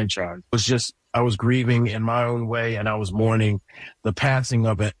the franchise. It was just, I was grieving in my own way, and I was mourning the passing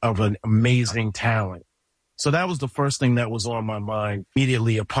of an amazing talent. So that was the first thing that was on my mind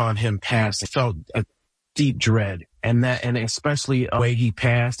immediately upon him passing. I felt a deep dread, and especially the way he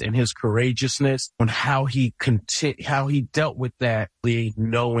passed and his courageousness on how he dealt with that,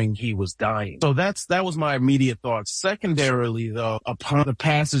 knowing he was dying. So that was my immediate thoughts. Secondarily, though, upon the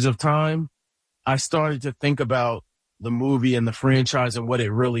passage of time, I started to think about the movie and the franchise and what it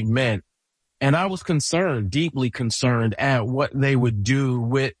really meant. And I was deeply concerned at what they would do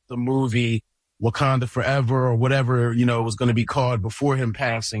with the movie Wakanda Forever, or whatever, it was going to be called before him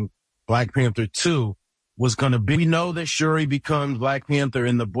passing. Black Panther 2 was going to be. We know that Shuri becomes Black Panther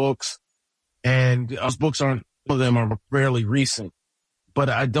in the books, and those books some of them are fairly recent. But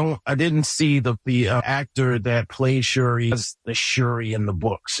I didn't see the actor that played Shuri as the Shuri in the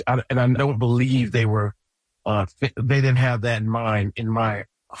books. And I don't believe they were, they didn't have that in mind, in my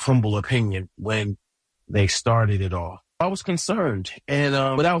humble opinion, when they started it all. I was concerned,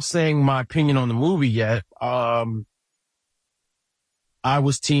 and without saying my opinion on the movie yet, I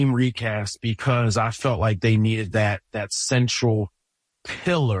was team recast because I felt like they needed that central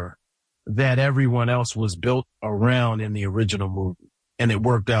pillar that everyone else was built around in the original movie, and it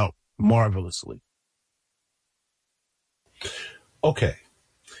worked out marvelously. Okay,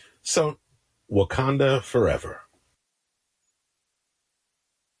 so Wakanda Forever.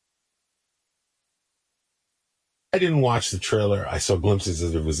 I didn't watch the trailer. I saw glimpses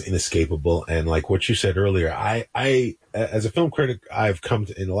as it was inescapable. And like what you said earlier, I as a film critic, I've come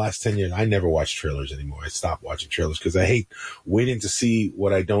to, in the last 10 years, I never watch trailers anymore. I stopped watching trailers because I hate waiting to see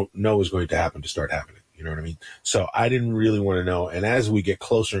what I don't know is going to happen to start happening. You know what I mean? So I didn't really want to know. And as we get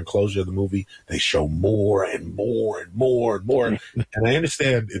closer and closer to the movie, they show more and more and more and more. And I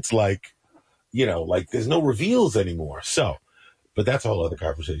understand it's like, like there's no reveals anymore. So, but that's a whole other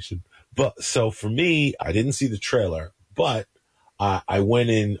conversation. But so for me, I didn't see the trailer, but I went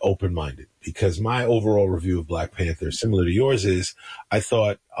in open-minded because my overall review of Black Panther, similar to yours, is I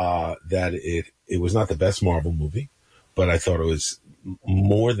thought that it was not the best Marvel movie, but I thought it was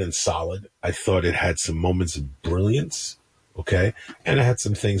more than solid. I thought it had some moments of brilliance, okay? And it had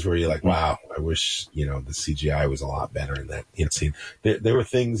some things where you're like, wow, I wish, the CGI was a lot better in that scene. There were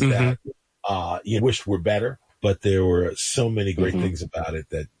things that you wished were better, but there were so many great things about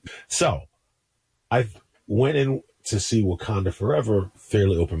it so went in to see Wakanda Forever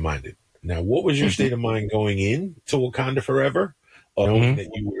fairly open-minded. Now, what was your state of mind going in to Wakanda Forever, knowing that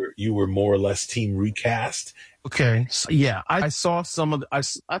you were more or less team recast? Okay, so, yeah, I saw some of the,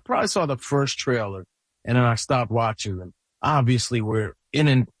 I probably saw the first trailer, and then I stopped watching them. Obviously, we're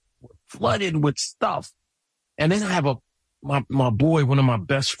flooded with stuff, and then I have my boy, one of my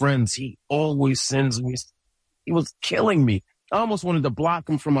best friends. He always sends me. He was killing me. I almost wanted to block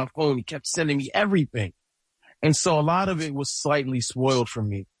him from my phone. He kept sending me everything. And so a lot of it was slightly spoiled for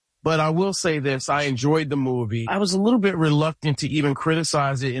me. But I will say this, I enjoyed the movie. I was a little bit reluctant to even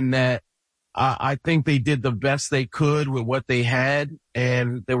criticize it in that I think they did the best they could with what they had.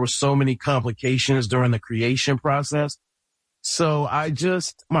 And there were so many complications during the creation process. So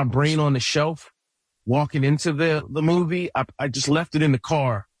my brain on the shelf, walking into the movie, I just left it in the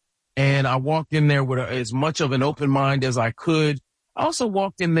car. And I walked in there with as much of an open mind as I could. I also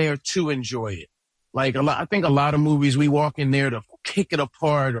walked in there to enjoy it. Like I think a lot of movies, we walk in there to kick it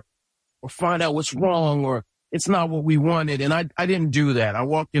apart or find out what's wrong or it's not what we wanted. And I didn't do that. I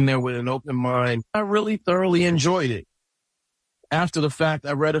walked in there with an open mind. I really thoroughly enjoyed it. After the fact,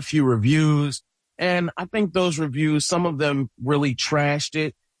 I read a few reviews, and I think those reviews, some of them really trashed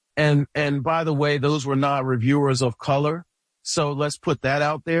it. And by the way, those were not reviewers of color. So let's put that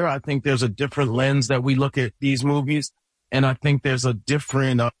out there. I think there's a different lens that we look at these movies. And I think there's a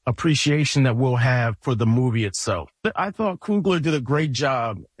different appreciation that we'll have for the movie itself. I thought Coogler did a great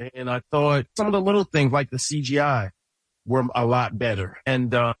job. And I thought some of the little things like the CGI were a lot better.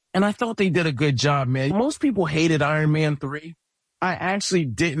 And I thought they did a good job, man. Most people hated Iron Man 3. I actually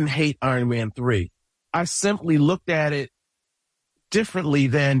didn't hate Iron Man 3. I simply looked at it differently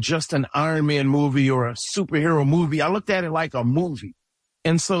than just an Iron Man movie or a superhero movie. I looked at it like a movie.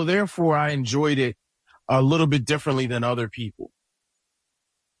 And so therefore I enjoyed it a little bit differently than other people.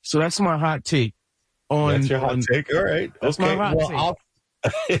 So that's my hot take. That's your hot take? All right. That's okay. my hot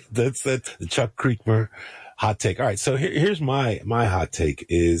take. That's the Chuck Creekmer hot take. All right. So here's my hot take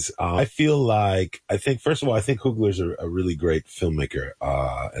is, I think, first of all, I think Coogler's a really great filmmaker,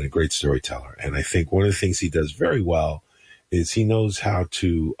 and a great storyteller. And I think one of the things he does very well is he knows how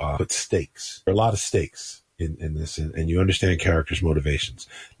to, put stakes. There are a lot of stakes in this, and you understand characters' motivations.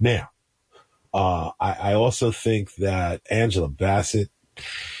 Now, I also think that Angela Bassett,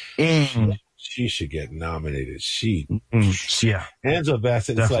 she should get nominated. Yeah. Angela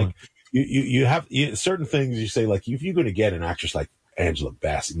Bassett, Definitely. it's like, you have certain things you say, like, if you're going to get an actress like Angela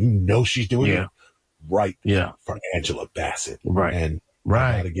Bassett, you know she's doing it right for Angela Bassett. Right. And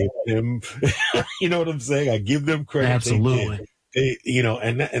right. I gotta give them, you know what I'm saying? I give them credit. Absolutely. They,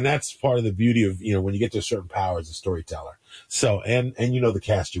 and that's part of the beauty of, when you get to a certain power as a storyteller. So, and the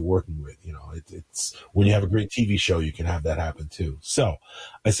cast you're working with, it's when you have a great TV show, you can have that happen too. So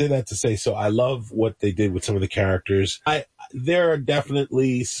I say that to say, so I love what they did with some of the characters. There are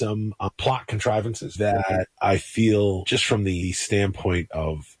definitely some plot contrivances that I feel, just from the standpoint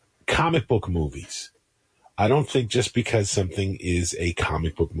of comic book movies, I don't think just because something is a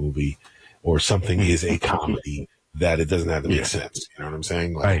comic book movie or something is a comedy that it doesn't have to make sense. You know what I'm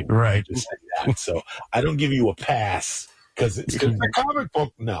saying? Like, right. Just say that. So I don't give you a pass because it's a comic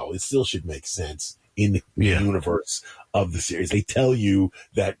book. No, it still should make sense in the universe of the series. They tell you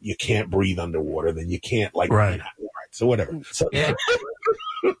that you can't breathe underwater, then you can't right. So whatever. So,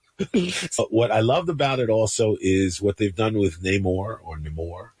 so what I loved about it also is what they've done with Namor,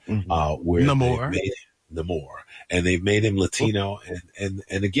 where Namor, and they've made him Latino and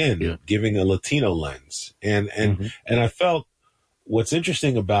again, giving a Latino lens. And I felt what's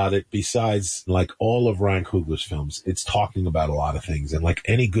interesting about it, besides like all of Ryan Coogler's films, it's talking about a lot of things. And like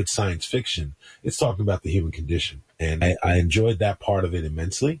any good science fiction, it's talking about the human condition. And I enjoyed that part of it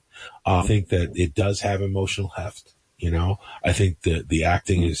immensely. I think that it does have emotional heft. I think the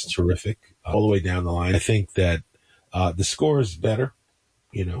acting is terrific all the way down the line. I think that, the score is better,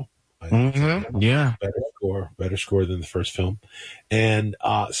 better score than the first film. And,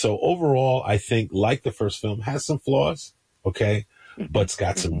 so overall, I think like the first film has some flaws. Okay. But it's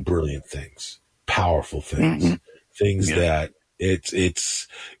got some brilliant things, powerful things, things that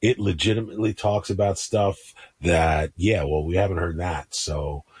it legitimately talks about stuff that, we haven't heard that.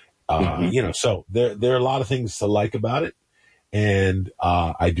 So, so there are a lot of things to like about it. And,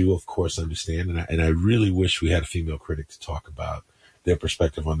 I do, of course, understand. And I really wish we had a female critic to talk about their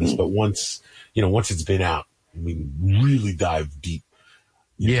perspective on this. But once it's been out, we really dive deep.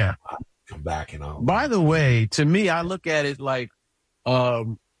 I'll come back and I'll. By the way, to me, I look at it like,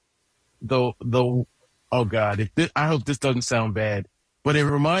 oh God, I hope this doesn't sound bad, but it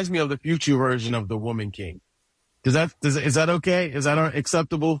reminds me of the future version of The Woman King. Is that okay? Is that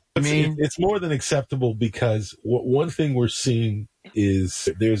acceptable? It's more than acceptable, because one thing we're seeing is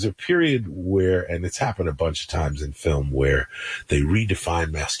there's a period where, and it's happened a bunch of times in film, where they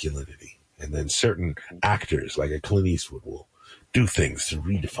redefine masculinity, and then certain actors like a Clint Eastwood will do things to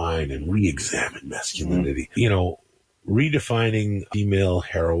redefine and re-examine masculinity. You know, redefining female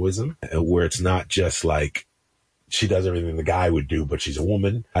heroism, where it's not just like she does everything the guy would do, but she's a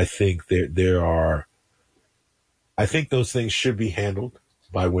woman. I think I think those things should be handled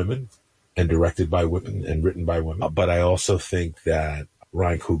by women and directed by women and written by women. But I also think that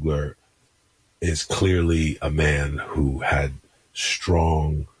Ryan Coogler is clearly a man who had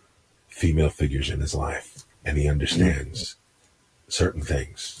strong female figures in his life, and he understands certain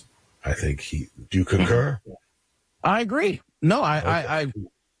things. I think do you concur? I agree. No, I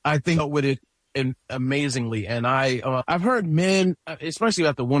think with it amazingly. And I've heard men, especially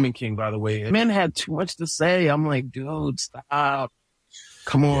about the Woman King, by the way, men had too much to say. I'm like, dude, stop.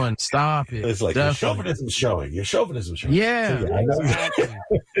 Come on, stop it. It's like your chauvinism's showing. Yeah. So, I know. Exactly.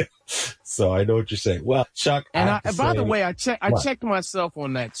 So I know what you're saying. Well, Chuck. And by the way, I checked myself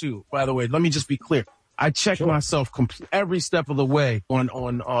on that too. By the way, let me just be clear. I checked myself every step of the way on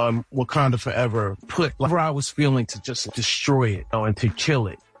Wakanda Forever. Put whatever I was feeling to just destroy it, and to kill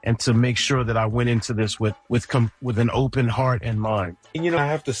it, and to make sure that I went into this with an open heart and mind. And, I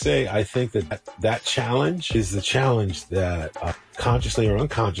have to say, I think that challenge is the challenge that consciously or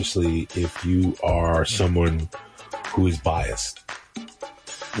unconsciously, if you are someone who is biased,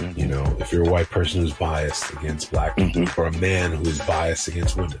 if you're a white person who's biased against black people, or a man who is biased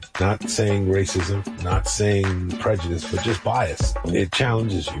against women, not saying racism, not saying prejudice, but just bias, it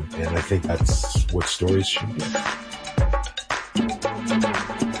challenges you. And I think that's what stories should be.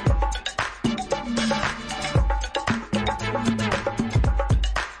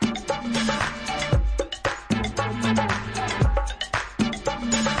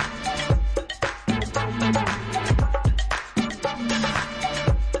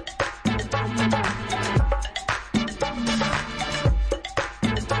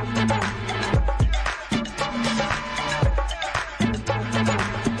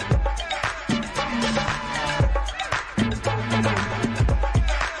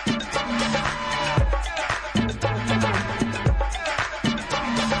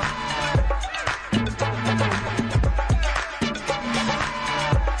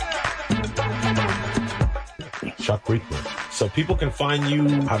 Chuck Creekman. So people can find you.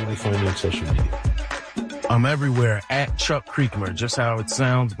 How do they find you on social media? I'm everywhere at Chuck Creekmer, just how it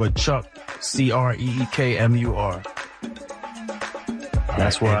sounds, but Chuck, CREEKMUR.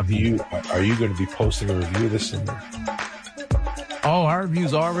 That's where Are you going to be posting a review of this somewhere? Oh, our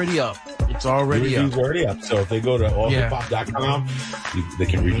review's already up. It's already up. Already up. So if they go to allhiphop.com, they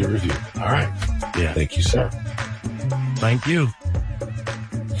can read your review. All right. Yeah. Thank you, sir. Thank you.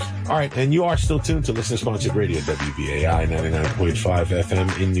 All right, and you are still tuned to listener-sponsored radio, WBAI 99.5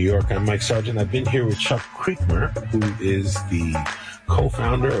 FM in New York. I'm Mike Sargent. I've been here with Chuck Creekmer, who is the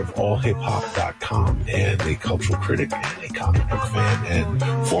co-founder of allhiphop.com and a cultural critic and a comic book fan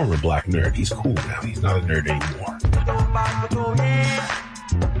and former black nerd. He's cool now. He's not a nerd anymore.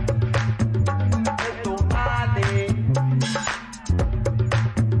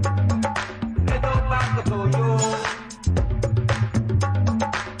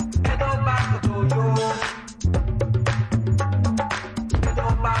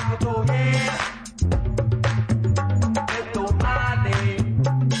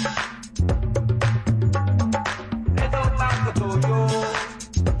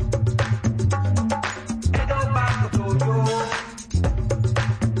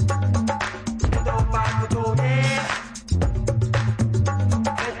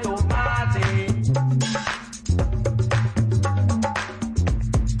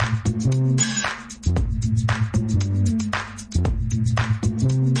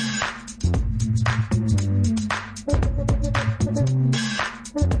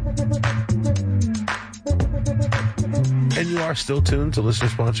 Still tuned to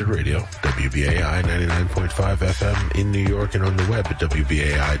listener-sponsored radio, WBAI 99.5 FM in New York and on the web at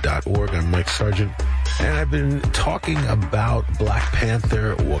WBAI.org. I'm Mike Sargent, and I've been talking about Black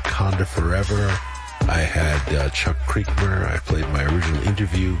Panther, Wakanda Forever. I had Chuck Creekmer. I played my original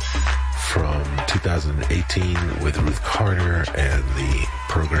interview from 2018 with Ruth Carter and the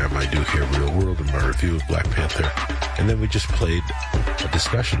program I do here, Real World, and my review of Black Panther. And then we just played a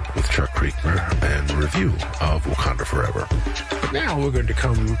discussion with Chuck Creekmer and a review of Wakanda Forever. But now we're going to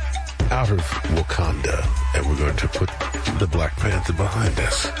come out of Wakanda and we're going to put the Black Panther behind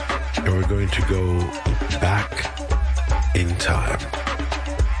us. And we're going to go back in time.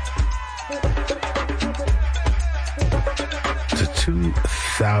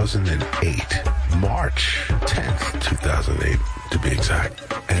 2008. March 10th, 2008, to be exact.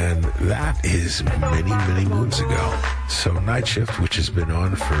 And that is many, many moons ago. So Night Shift, which has been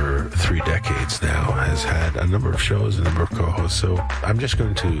on for 3 decades now, has had a number of shows, a number of co-hosts. So I'm just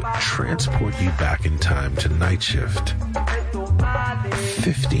going to transport you back in time to Night Shift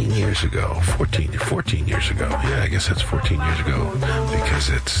 15 years ago, 14 years ago. Yeah, I guess that's 14 years ago because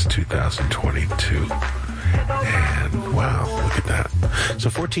it's 2022. And wow, look at that. So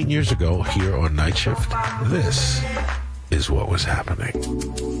 14 years ago here on Night Shift, this is what was happening.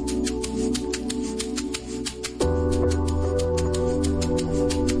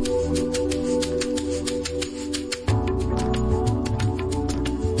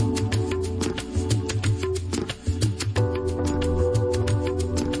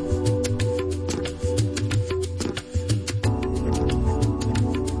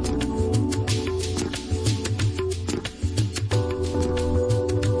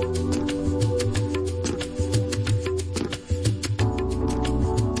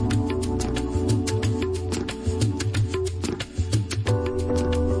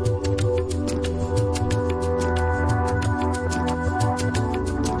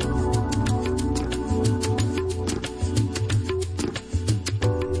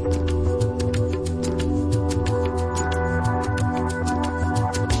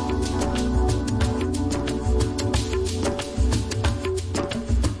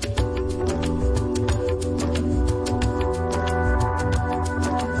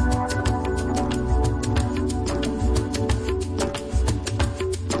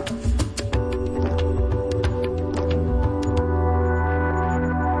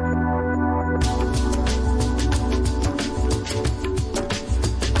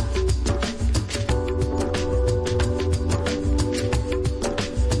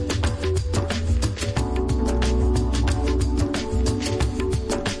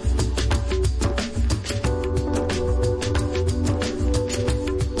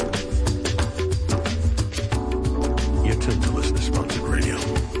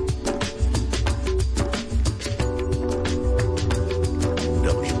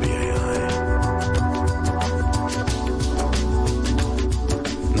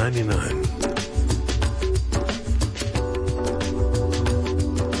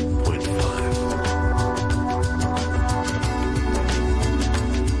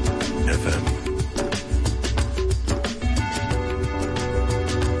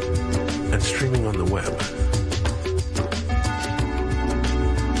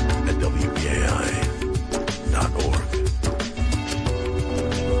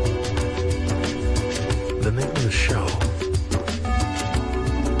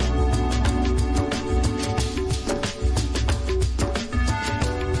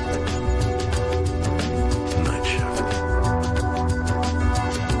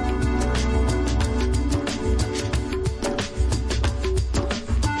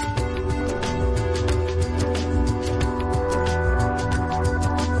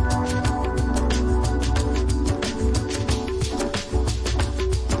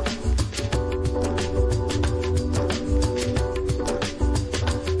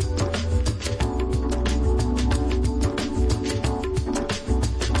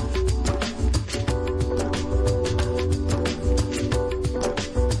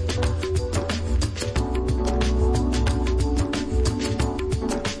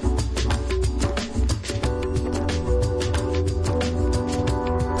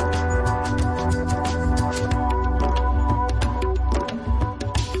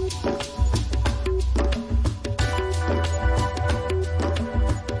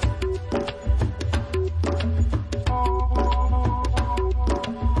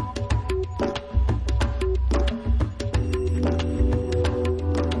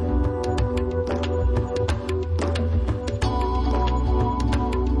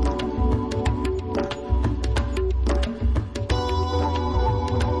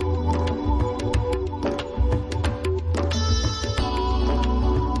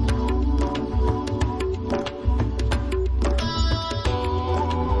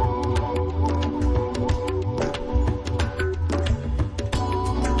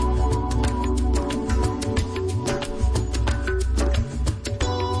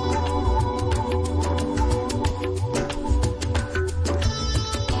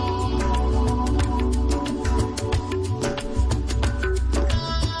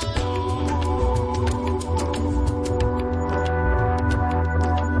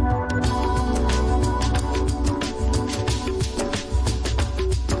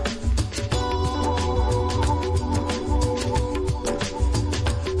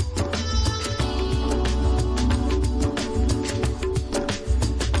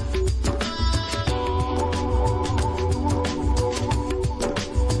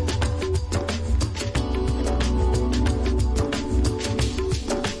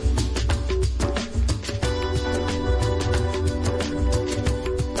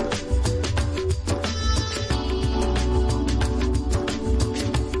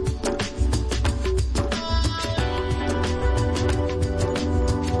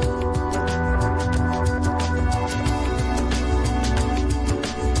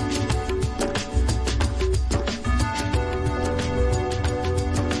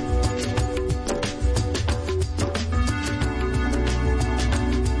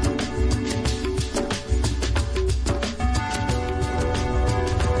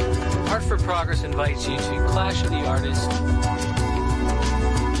 Progress invites you to Clash of the Artists.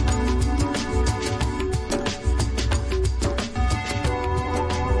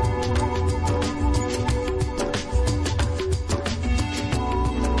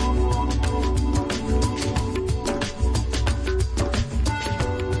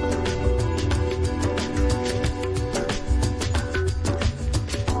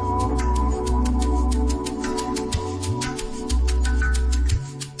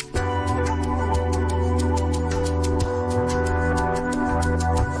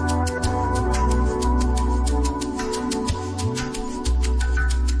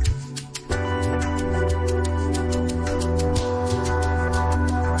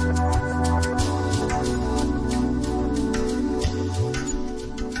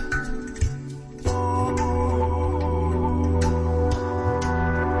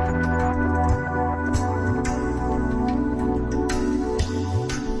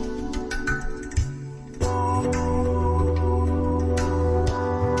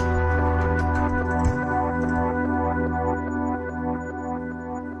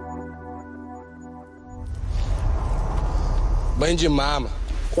 Banho de mama.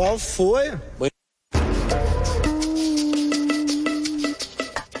 Qual foi?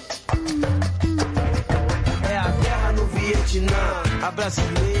 É a guerra no Vietnã, a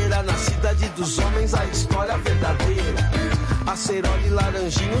brasileira na cidade dos homens, a história verdadeira. Acerola e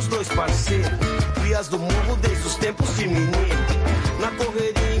Laranjinha, os dois parceiros, crias do morro desde os tempos de menino. Na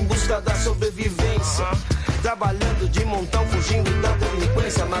correria em busca da sobrevivência, trabalhando de montão, fugindo da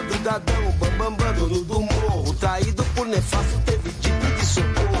delinquência. Madrugadão, bambambam, dono do morro, traído por nefasto, teve de pedir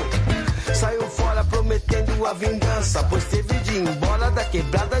socorro. Saiu fora prometendo a vingança, pois teve de ir embora da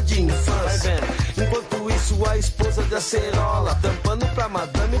quebrada de infância. Enquanto isso a esposa de Acerola, tampando pra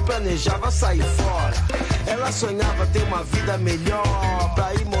madame, planejava sair fora. Ela sonhava ter uma vida melhor,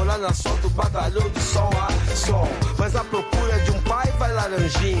 pra ir morar na sol do batalhão de sol a sol. Mas à procura de um pai vai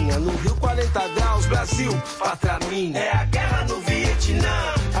Laranjinha, no Rio 40 graus, Brasil, pátria minha. É a guerra no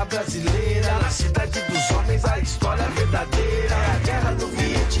Vietnã, a brasileira na cidade dos homens, a história verdadeira. É a guerra no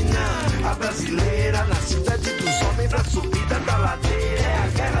Vietnã, a brasileira na cidade dos homens, a subida da ladeira. É a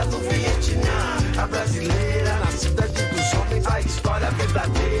guerra no Vietnã, a brasileira na cidade dos homens, a história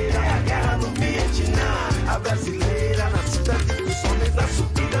verdadeira. É a guerra no Vietnã, a brasileira na cidade dos homens, a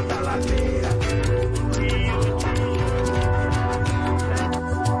subida da ladeira.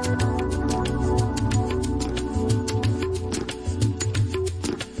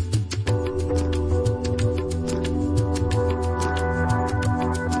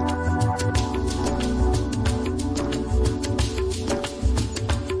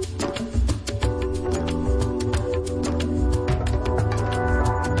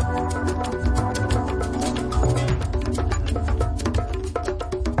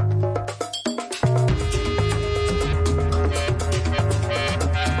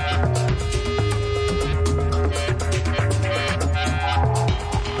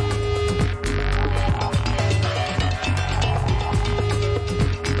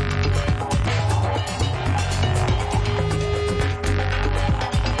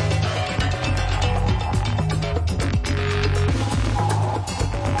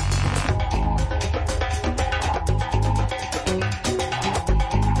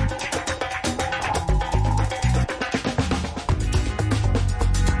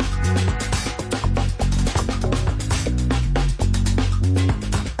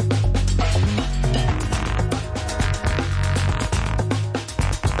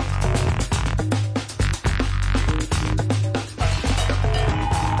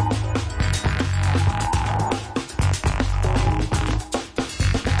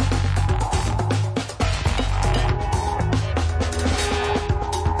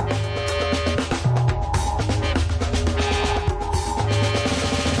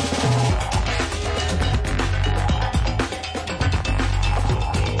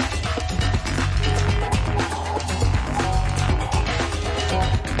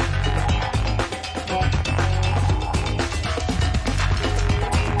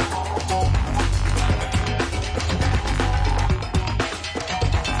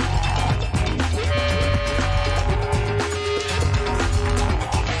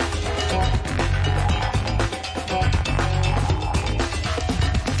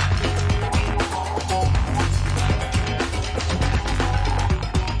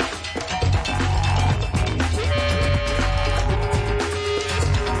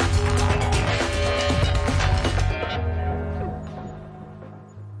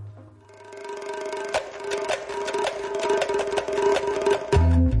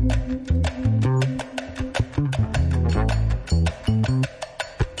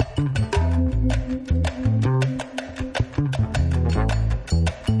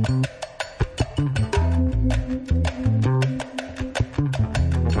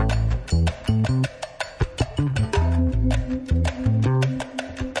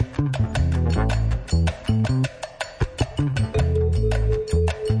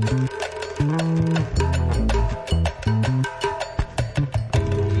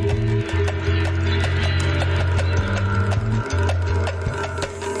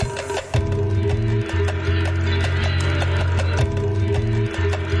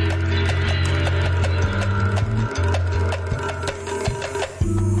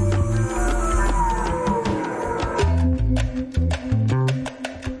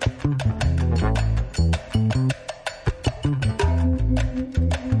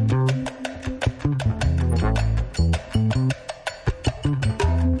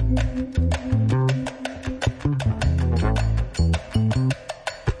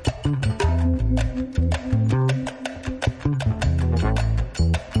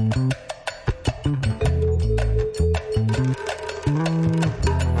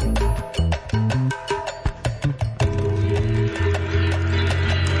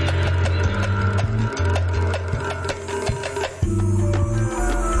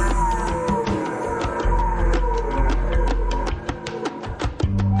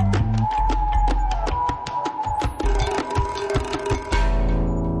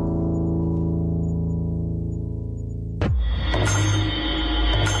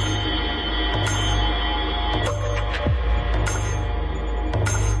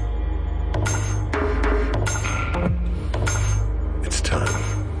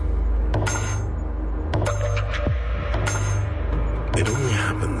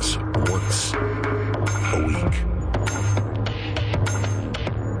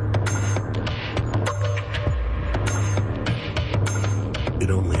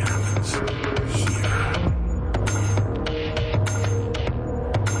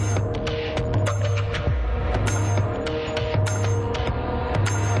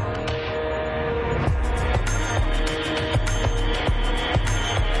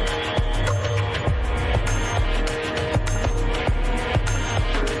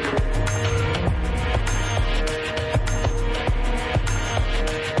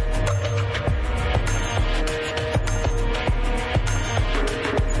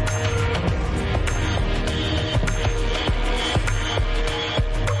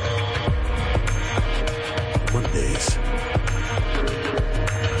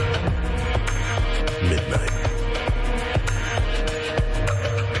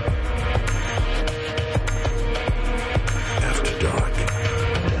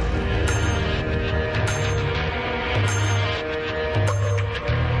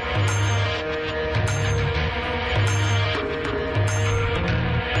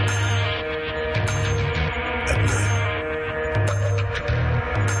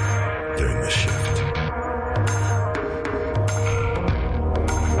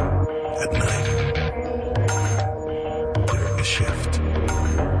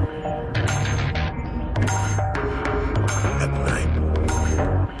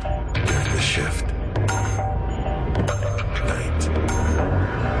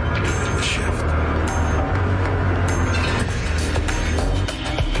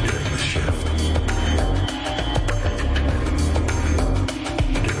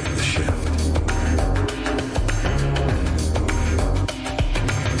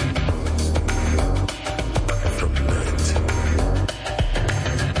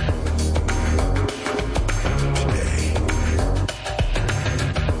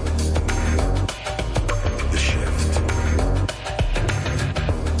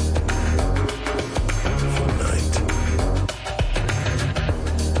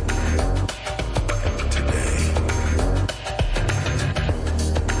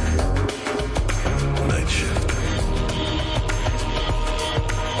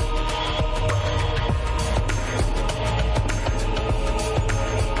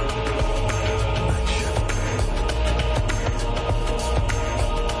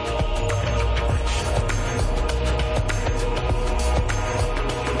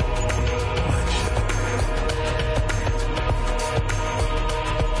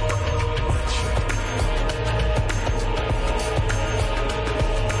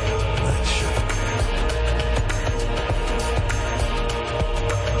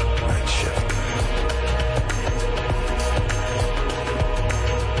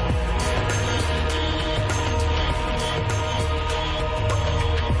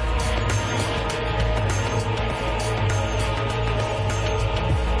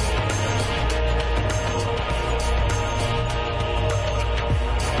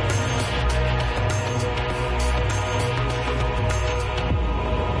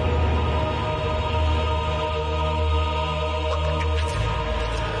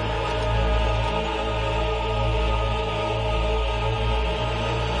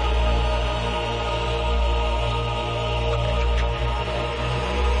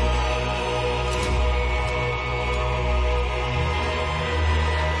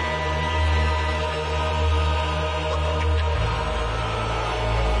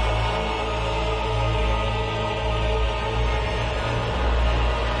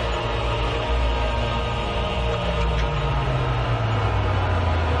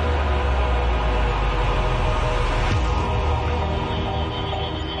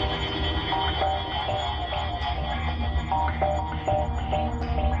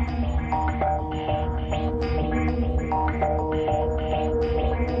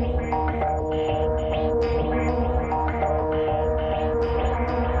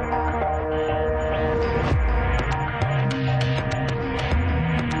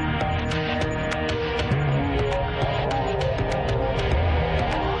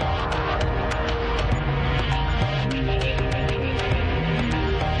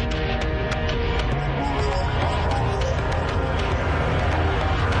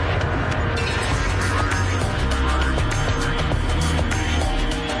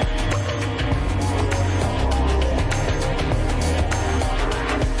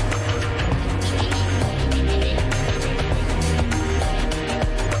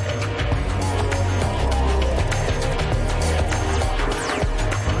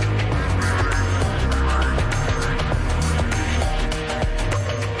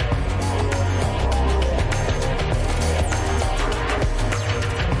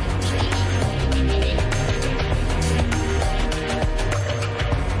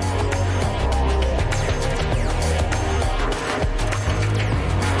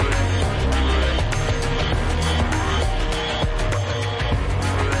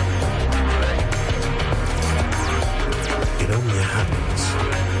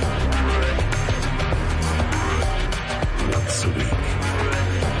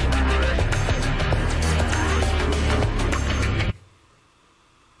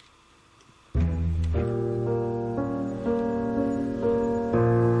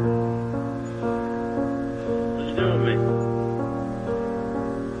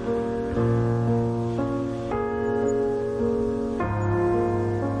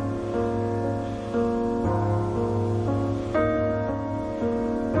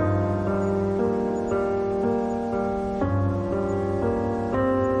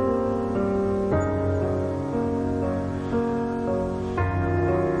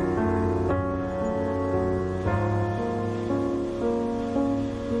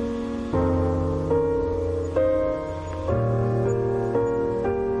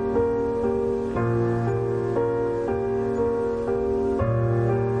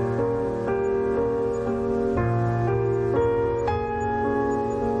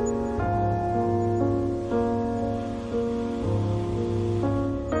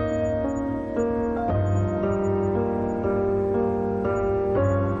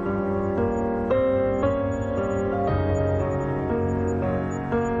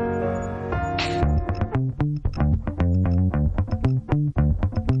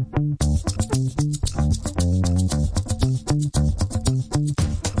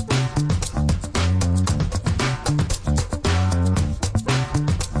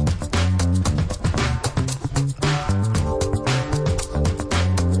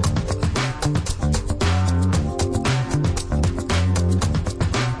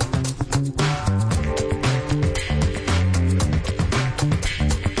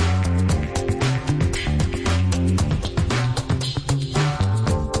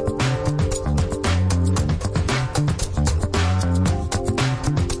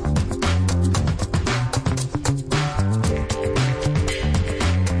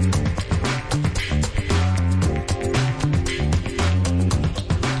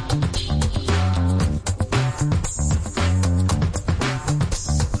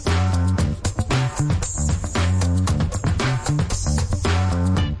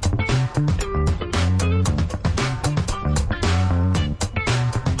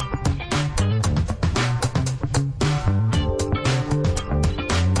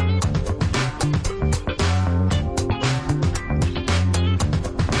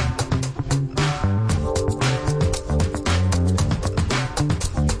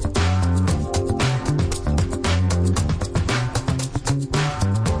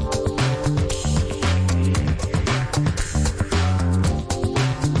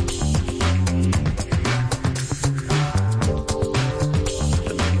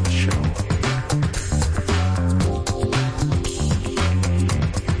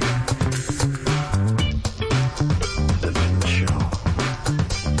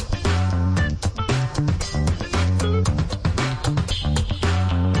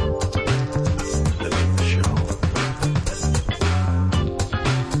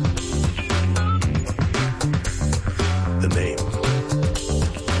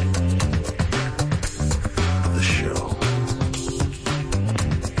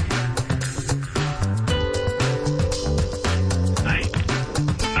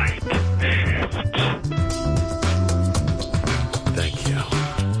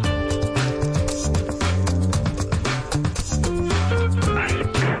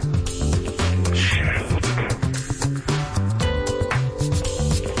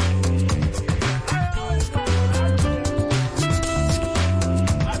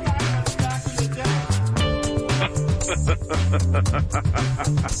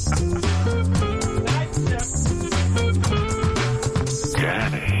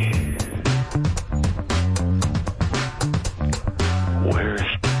 Danny. Where's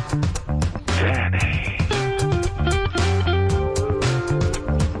Danny?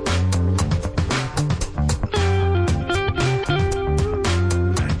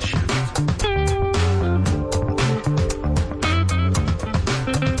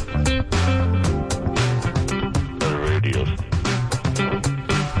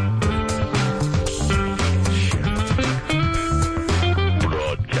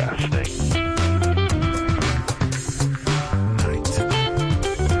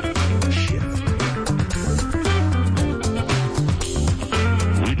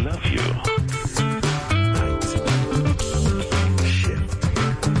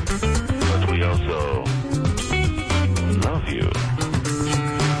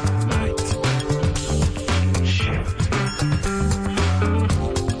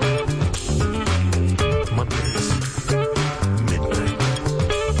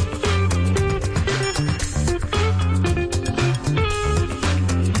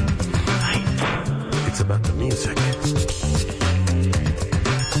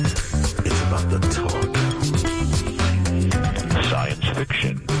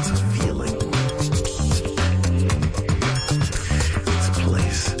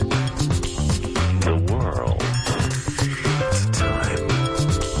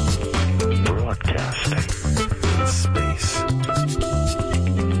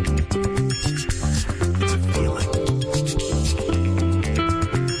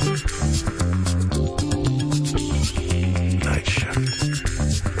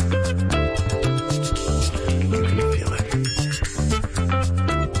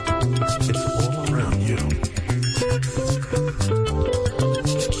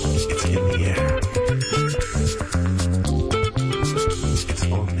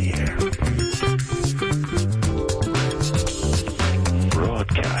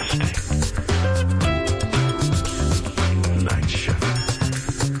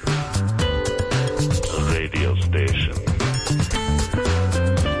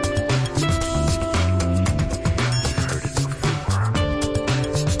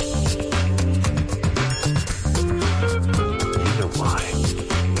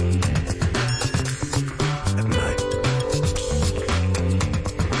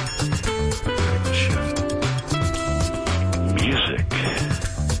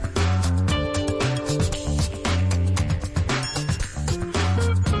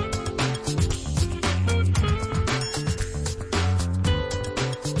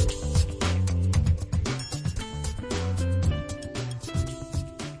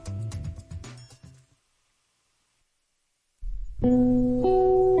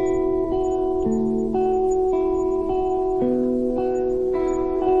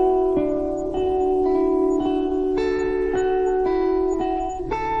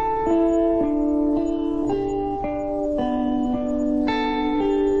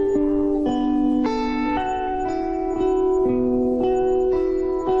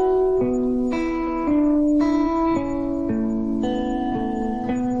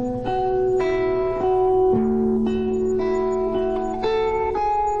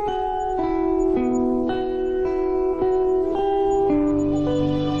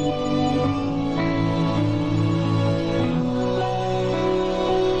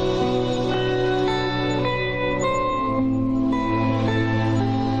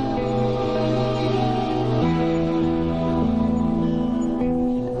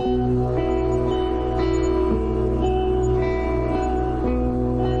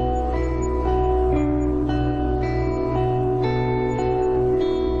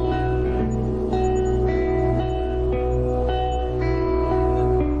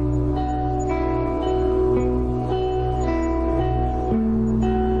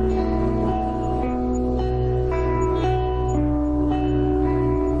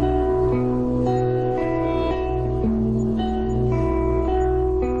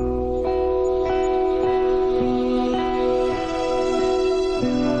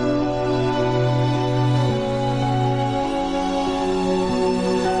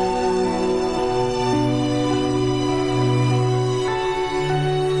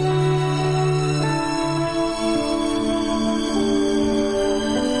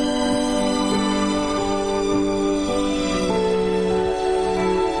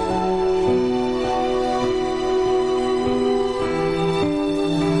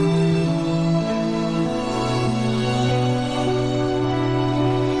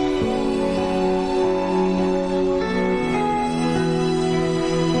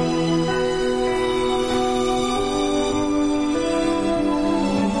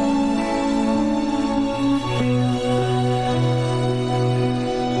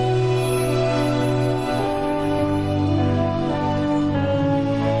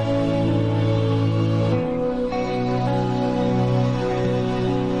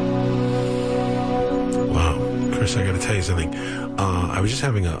 tell you something. I was just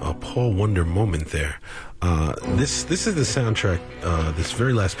having a Paul Wonder moment there. This is the soundtrack. This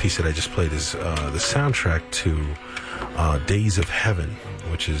very last piece that I just played is the soundtrack to Days of Heaven,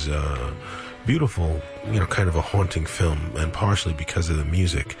 which is beautiful, kind of a haunting film, and partially because of the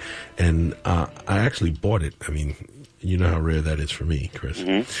music. And I actually bought it. I mean, you know how rare that is for me, Chris.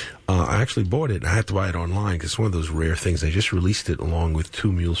 Mm-hmm. I actually bought it, and I had to buy it online because it's one of those rare things. They just released it along with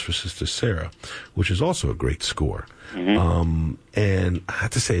Two Mules for Sister Sarah, which is also a great score. Mm-hmm. And I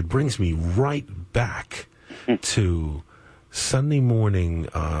have to say, it brings me right back to Sunday morning,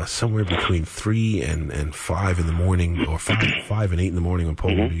 somewhere between 3 and 5 in the morning, or 5 and 8 in the morning when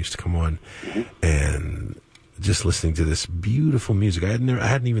Paul Wonder used to come on, and just listening to this beautiful music. I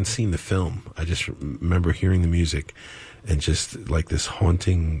hadn't even seen the film. I just remember hearing the music and just like this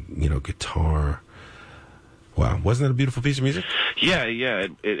haunting, guitar. Wow. Wasn't that a beautiful piece of music? Yeah,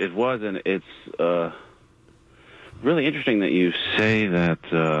 it was, and it's really interesting that you say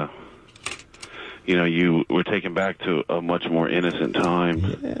that, you were taken back to a much more innocent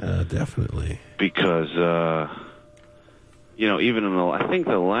time. Yeah, definitely. Because, even in I think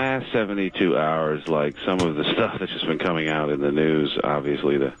the last 72 hours, like some of the stuff that's just been coming out in the news,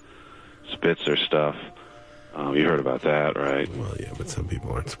 obviously the Spitzer stuff, you heard about that, right? Well, yeah, but some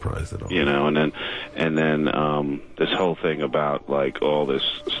people aren't surprised at all. And then this whole thing about like all this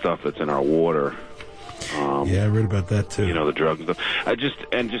stuff that's in our water. Yeah, I read about that too. The drugs and stuff.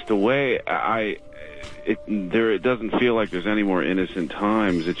 Just the way it doesn't feel like there's any more innocent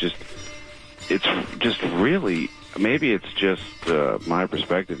times. It's just really. Maybe it's just my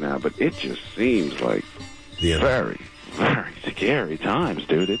perspective now, but it just seems like very, very scary times,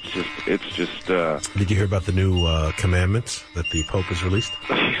 dude. It's just. Did you hear about the new commandments that the Pope has released?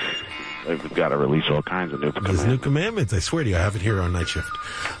 They've got to release all kinds of new commandments. There's new commandments. I swear to you, I have it here on Night Shift.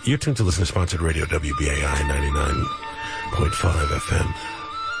 You're tuned to listener-sponsored radio, WBAI 99.5 FM.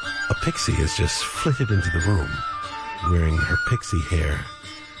 A pixie has just flitted into the room, wearing her pixie hair.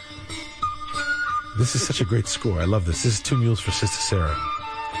 This is such a great score. I love this. This is Two Mules for Sister Sarah.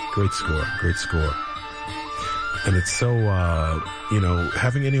 Great score. Great score. And it's so,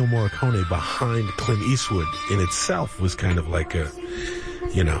 having Ennio Morricone behind Clint Eastwood in itself was kind of like a,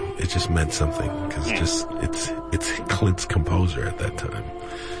 it just meant something. Because it's Clint's composer at that time.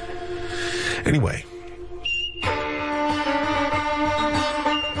 Anyway.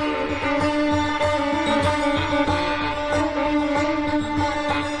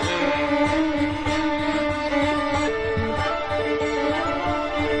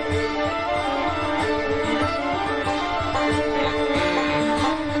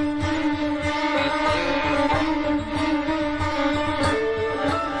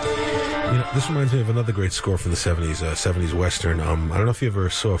 This reminds me of another great score from the 70s, 70s Western. I don't know if you ever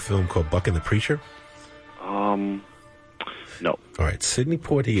saw a film called Buck and the Preacher. No. All right, Sidney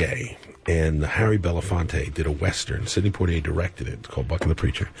Poitier and Harry Belafonte did a Western. Sidney Poitier directed it. It's called Buck and the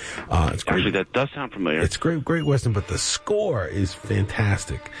Preacher. It's great. Actually, that does sound familiar. It's great Western, but the score is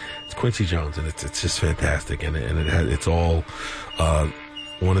fantastic. It's Quincy Jones, and it's just fantastic, and it's all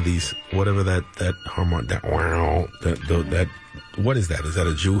one of these, whatever that harmonic, that wow, that what is that? Is that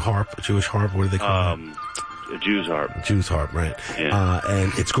a Jewish harp? What do they call it? A Jew's harp. Jew's harp, right? Yeah.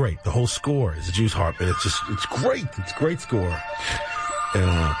 And it's great. The whole score is a Jew's harp, and it's great. It's a great score.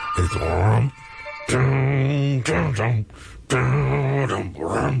 And it's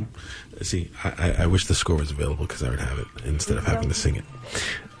See, I wish the score was available because I would have it instead of having to sing it.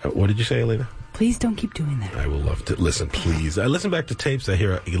 What did you say, Elena? Please don't keep doing that. I will love to. Listen, please. I listen back to tapes. I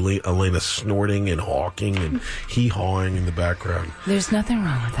hear Elena snorting and hawking and hee-hawing in the background. There's nothing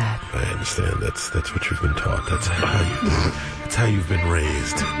wrong with that. I understand. That's what you've been taught. That's how you've been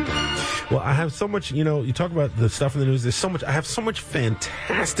raised. Well, I have so much, you talk about the stuff in the news. There's so much. I have so much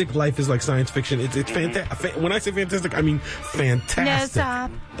fantastic. Life is like science fiction. It's fantastic. When I say fantastic, I mean fantastic. No,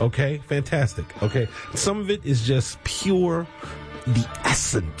 stop. Okay? Fantastic. Okay? Some of it is just pure, the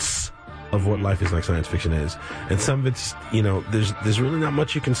essence of what life is like science fiction is. And some of it's, there's really not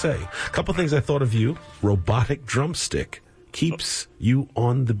much you can say. A couple things I thought of you. Robotic drumstick keeps you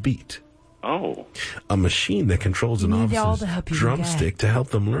on the beat. Oh. A machine that controls an officer's drumstick to help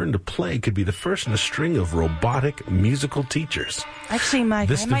them learn to play could be the first in a string of robotic musical teachers. Actually, Mike,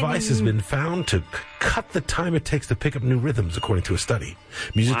 this device has been found to cut the time it takes to pick up new rhythms, according to a study.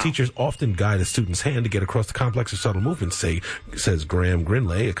 Music teachers often guide a student's hand to get across the complex of subtle movements, says Graham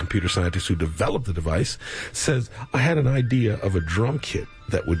Grinley, a computer scientist who developed the device, says, I had an idea of a drum kit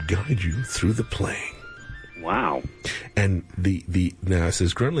that would guide you through the playing. Wow. And now it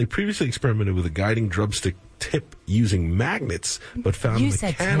says Grunley previously experimented with a guiding drumstick tip using magnets, but found You a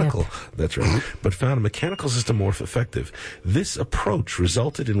said mechanical. That's right. But found a mechanical system more effective. This approach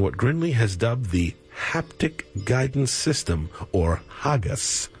resulted in what Grinley has dubbed the haptic guidance system, or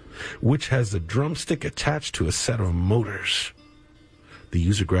HAGAS, which has a drumstick attached to a set of motors. The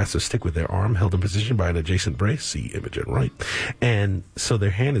user grasps a stick with their arm held in position by an adjacent brace, see image on right, and so their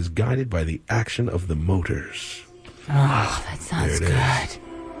hand is guided by the action of the motors. Oh, that sounds There it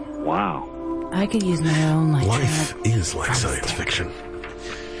good. Wow. I could use my own Life is like science fiction.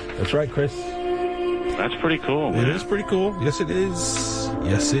 That's right, Chris. That's pretty cool, man. It is pretty cool. Yes, it is.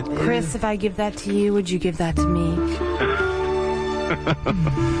 Yes, it is. Chris, if I give that to you, would you give that to me?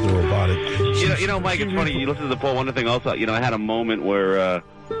 Robotic. You know, Mike, it's funny. You listen to the Paul Wonder thing also. You know, I had a moment where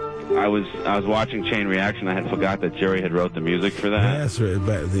I was watching Chain Reaction. I had forgot that Jerry had wrote the music for that. Yes,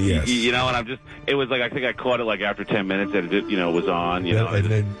 but yes. You know, and it was like, I think I caught it like after 10 minutes that it, was on, you know.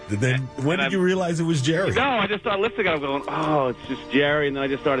 And then when did you realize it was Jerry? No, I just started listening. I was going, oh, it's just Jerry. And then I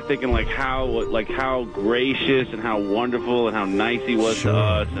just started thinking how gracious and how wonderful and how nice he was to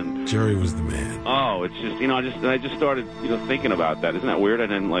us. And Jerry was the man. Oh, it's just, I just started, thinking about that. Isn't that weird?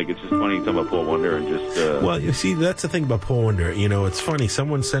 And then, it's just funny talking about Paul Wonder and just... Well, you see, that's the thing about Paul Wonder. You know, it's funny.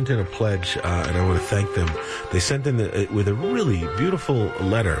 Someone sent in a pledge, and I want to thank them. They sent in with a really beautiful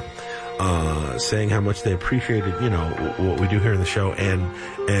letter saying how much they appreciated, what we do here in the show, and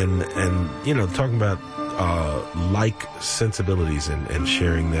talking about sensibilities and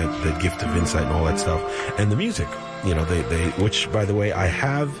sharing that gift of insight and all that stuff, and the music. Which, by the way, I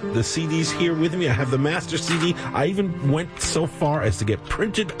have the CDs here with me. I have the master CD. I even went so far as to get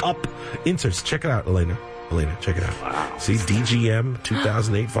printed up inserts. Check it out, Elena, check it out. Wow. See, DGM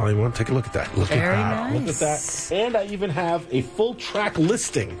 2008 Volume 1. Take a look at that. Look Very at that. nice. Look at that. And I even have a full track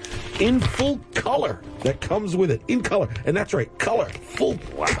listing in full color that comes with it. In color. And that's right, color. Full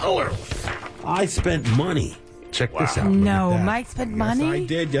color. I spent money. Check this out. No, Mike spent money? Yes, I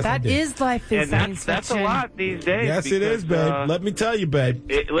did. Yes, I That did. is life in science that's a fiction. lot these days. Yes, it is, babe. Let me tell you,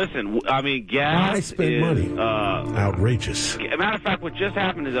 babe. Listen, I mean, gas I spent money. Outrageous. Matter of fact, what just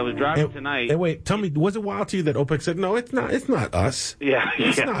happened is I was driving tonight. And wait, tell me, was it wild to you that OPEC said, no, it's not us? Yeah.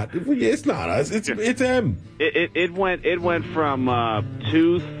 It's not. It's not us. It's them. It went from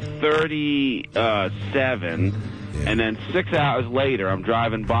 2:37. And then 6 hours later, I'm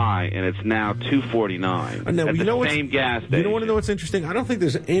driving by, and it's now 2:49. Now, at the same gas station. You want to know what's interesting? I don't think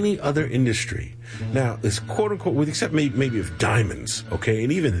there's any other industry now, this quote unquote, with except maybe of diamonds, okay,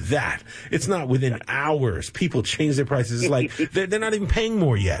 and even that, it's not within hours. People change their prices. It's like they're not even paying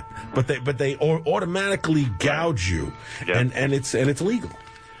more yet, but they automatically gouge you, and it's legal.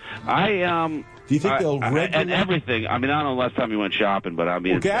 Do you think they'll regulate? And everything. I mean, I don't know the last time you went shopping, but I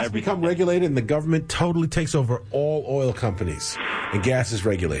mean... Will gas become regulated and the government totally takes over all oil companies and gas is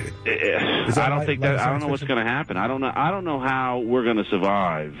regulated? I don't know what's going to happen. I don't know how we're going to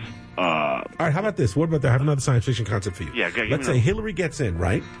survive. All right, how about this? What about that? I have another science fiction concept for you. Yeah, let's say Hillary gets in,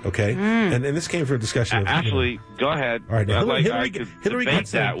 right? Okay, and this came for a discussion. Actually, go ahead. All right, Hillary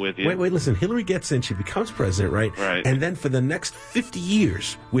gets that in. with you. Wait, listen. Hillary gets in. She becomes president, right? Right. And then for the next 50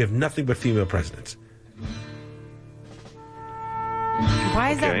 years, we have nothing but female presidents.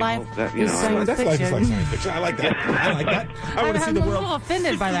 Why is that life That's science life fiction? is like science fiction. I like that. I want to see the world. I'm a little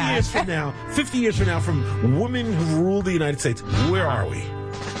offended by that. 50 years from now, from women who rule the United States, where are we?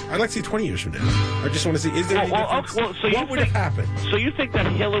 I'd like to see 20 years from now. I just want to see, is there any difference? What would have happened? So you think that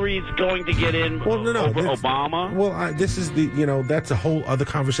Hillary's going to get in over Obama? Well, this is that's a whole other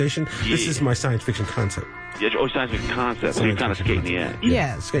conversation. Yeah. This is my science fiction concept. Yeah, science fiction concept. So you're kind of skating the edge.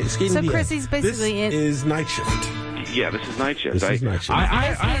 Yeah. Skating so the Chrissy's basically this is Night Shift. Yeah, this is Night Shift. This is Night Shift.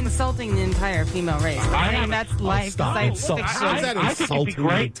 I'm insulting the entire female race. I mean, that's life science fiction. How's that insulting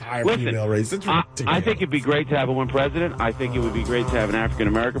the entire female race? That's ridiculous. I think it'd be great to have a woman president. I think it would be great to have an African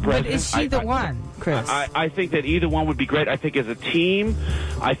American president. But is she the one, Chris? I think that either one would be great. I think as a team,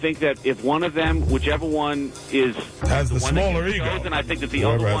 I think that if one of them, whichever one has the smaller ego, chosen, I think that the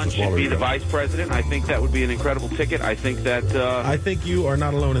other one should be the vice president. I think that would be an incredible ticket. I think that. I think you are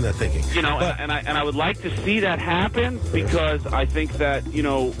not alone in that thinking. And I would like to see that happen because I think that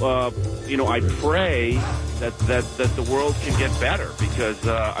I pray that the world can get better because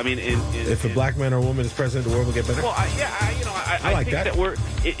if a black man or a woman is president, the world will get better. Well, I like think that we're.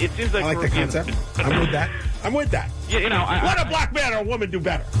 It seems like I like the concept. I'm with that. Yeah, let a black man or a woman do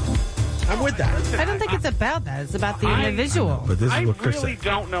better. I'm with that. I don't think it's about that. It's about the individual. But this is what Chris really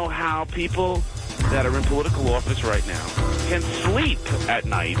don't know how people that are in political office right now can sleep at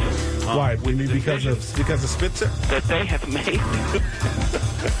night. Why? Because of Spitzer? That they have made.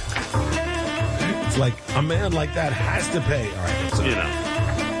 It's like a man like that has to pay. All right. So,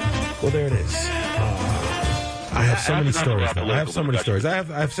 well, there it is. have so many stories now. I have so many stories. I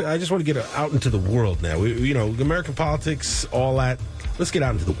just want to get out into the world now. American politics, all that. Let's get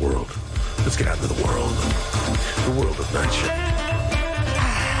out into the world. Let's get out into the world. The world of Night Shift.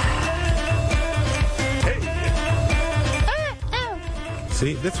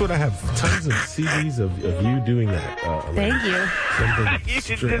 See, that's what I have. Tons of CDs of you doing that. Thank you.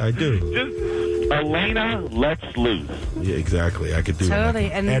 I do. Just Elena lets loose. Yeah, exactly. I could do totally.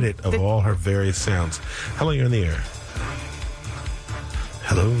 an edit of all her various sounds. Hello, you're in the air.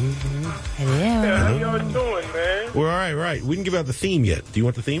 Hello. Hello. How y'all doing, man? We're all right, right. We didn't give out the theme yet. Do you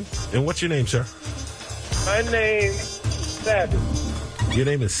want the theme? And what's your name, sir? My name's Sabbath. Your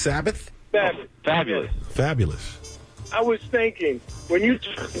name is Sabbath? Sabbath. Fabulous. Fabulous. I was thinking, when you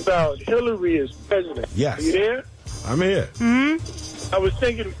talked about Hillary as president, yes. Are you there? I'm here. Mm-hmm. I was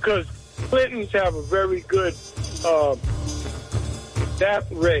thinking because Clintons have a very good zap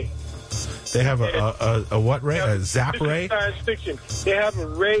ray. They have a what ray? A zap this ray? Is science fiction. They have a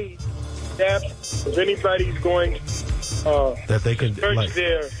ray zap if anybody's going that they can search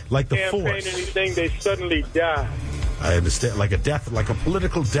their like the campaign Force. Anything, they suddenly die. I understand, like a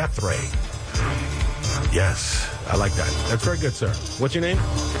political death ray. Yes, I like that. That's very good, sir. What's your name?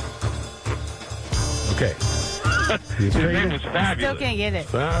 Okay. His name was Fabulous. Still can't get it.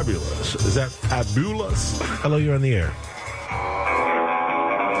 Fabulous. Is that fabulous? Hello, you're on the air.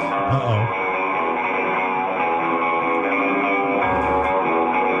 Uh-oh.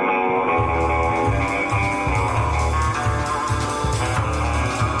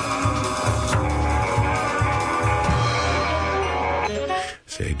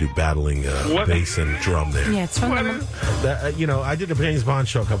 Say, do battling bass and drum there. Yeah, it's from the... I did a James Bond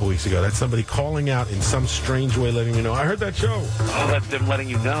show a couple weeks ago. That's somebody calling out in some strange way, letting me know. I heard that show. Oh, that's them letting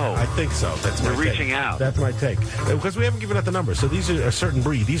you know. I think so. That's my They're reaching take. out. That's my take. Because we haven't given out the number. So these are a certain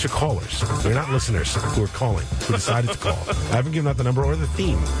breed. These are callers. They're not listeners who are calling, who decided to call. I haven't given out the number or the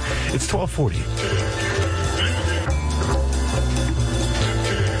theme. It's 1240.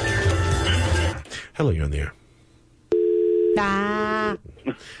 Hello, you're on the air.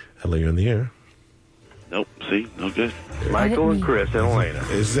 Hello, you're on the air. Nope. See, no good. Michael and Chris and Elena.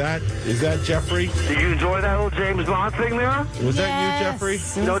 Is that Jeffrey? Did you enjoy that little James Bond thing there? Was that you, Jeffrey?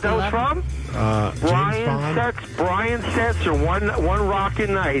 You know what that was from? Brian Setzer, one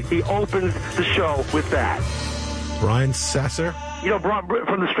rockin' night. He opens the show with that. Brian Setzer? You know,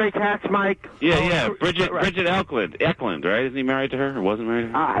 from the Stray Cats, Mike? Yeah. Bridget Eklund, right? Isn't he married to her or wasn't married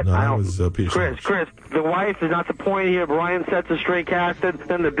to her? No, that was Peter Chris, the wife is not the point here. Brian sets a Stray Cats,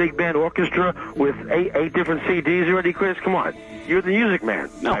 then the big band orchestra with eight different CDs already. Chris, come on. You're the music man.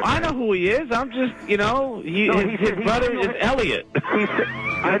 No, I know who he is. I'm just, his brother is Elliot.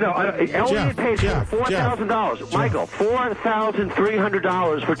 I know. Elliot pays $4,000. Michael,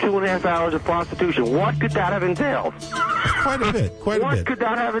 $4,300 for 2.5 hours of prostitution. What could that have entailed? Quite a bit. What could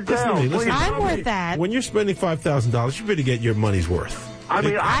that have entailed? Listen, I'm worth that. When you're spending $5,000, you better get your money's worth. I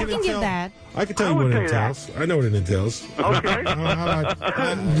mean, I can give that. I can tell you what it entails. I know what it entails. Okay.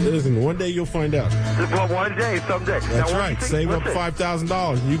 Listen, one day you'll find out. Well, one day, someday. That's right. Save up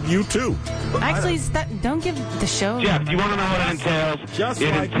 $5,000. You too. Actually, don't give the show. Jeff, do you want to know what it entails?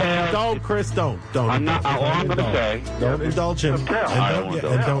 Don't, Chris, don't. I'm not. All I'm going to say. Don't indulge him. And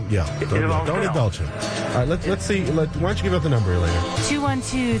don't yell. Don't indulge him. All right, let's see. Why don't you give out the number later?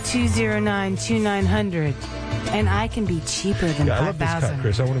 212-209-2900. And I can be cheaper than $5,000. I love this cut,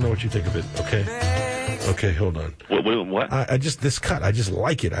 Chris. I want to know what you think of it. Okay, hold on. What? I just this cut. I just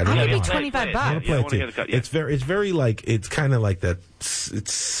like it. I I'll don't give know. you $25. I want to play it too. It's very like it's kind of like that.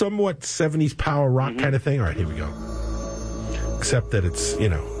 It's somewhat 70s power rock kind of thing. All right, here we go. Except that it's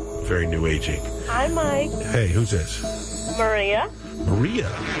very new aging. Hi, Mike. Hey, who's this? Maria. Maria.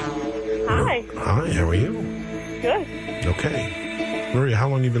 Hi. Hi. How are you? Good. Okay. Maria, how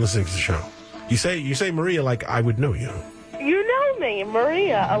long have you been listening to the show? You say Maria like I would know you. You know me,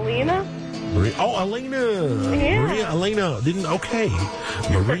 Maria. Elena. Maria. Oh, Elena. Yeah. Maria, Elena. Okay.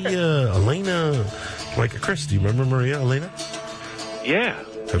 Maria, Elena. Like, Chris, do you remember Maria, Elena? Yeah.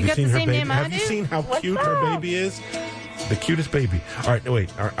 Have you seen her baby? Have you do? seen how cute her baby is? The cutest baby. All right, no, wait.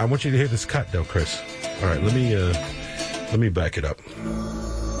 All right, I want you to hear this cut, though, Chris. All right, let me back it up.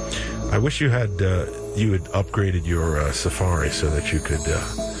 I wish you had upgraded your Safari so that you could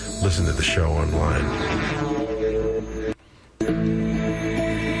listen to the show online.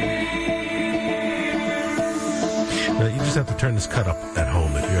 Now, you just have to turn this cut up at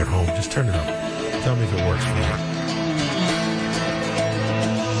home. If you're at home, just turn it up. Tell me if it works for you.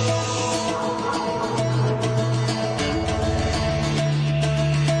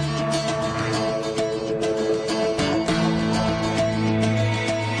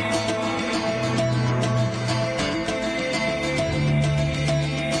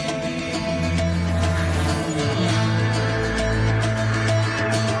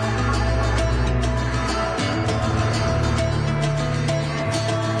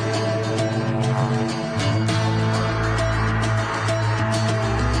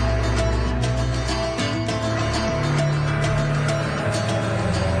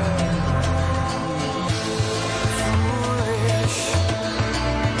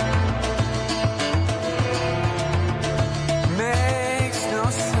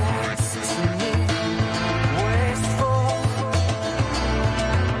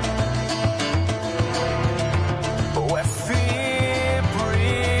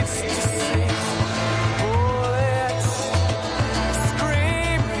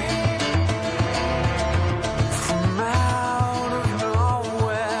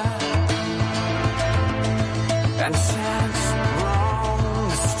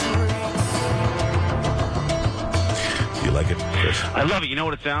 like it, Chris? I love it. You know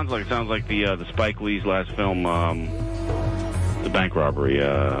what it sounds like? It sounds like the Spike Lee's last film, the bank robbery.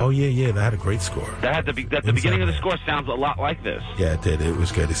 Oh, yeah. That had a great score. The beginning of the score sounds a lot like this. Yeah, it did. It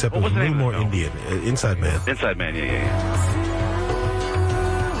was good, except it was a little more Indian. Inside Man. Inside Man, yeah.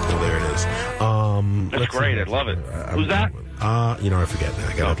 So there it is. That's great. I love it. Who's that? I forget now.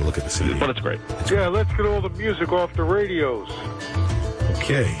 I gotta have to look at the CD. But it's great. Let's get all the music off the radios.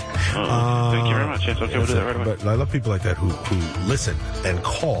 Okay. Thank you very much. Yes, okay, we'll do that right away. But I love people like that who listen and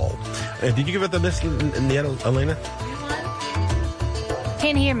call. And did you give it the list in the end, Elena?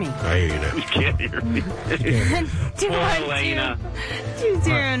 Can't hear me. I hear you now. You can't hear me. Elena.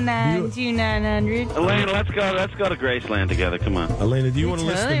 209-2900. Elena, let's go to Graceland together. Come on. Elena, do you want to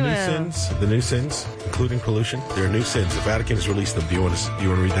list the new sins, including pollution? There are new sins. The Vatican has released them. Do you want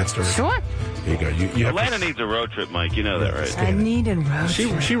to read that story? Sure. Here you go. Elena needs a road trip, Mike. You know that, right? I need a road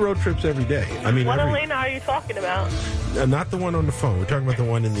trip. She road trips every day. What Elena are you talking about? Not the one on the phone. We're talking about the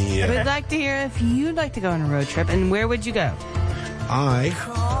one in the... We'd like to hear if you'd like to go on a road trip, and where would you go? I,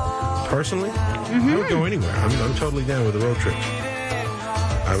 personally, I would go anywhere. I'm totally down with a road trip.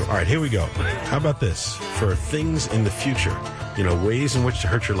 All right, here we go. How about this? For things in the future, ways in which to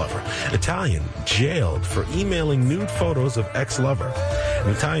hurt your lover. Italian jailed for emailing nude photos of ex-lover. An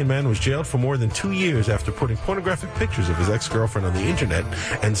Italian man was jailed for more than 2 years after putting pornographic pictures of his ex-girlfriend on the internet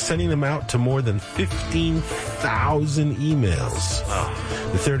and sending them out to more than 15,000 emails.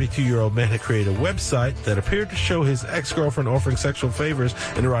 The 32-year-old man had created a website that appeared to show his ex-girlfriend offering sexual favors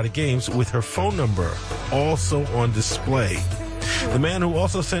and erotic games with her phone number also on display. The man, who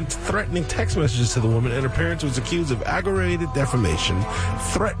also sent threatening text messages to the woman and her parents, was accused of aggravated defamation,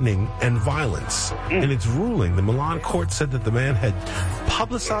 threatening, and violence. In its ruling, the Milan court said that the man had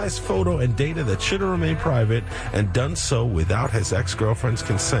publicized photo and data that should have remained private and done so without his ex-girlfriend's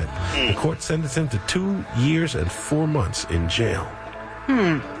consent. The court sentenced him to 2 years and 4 months in jail.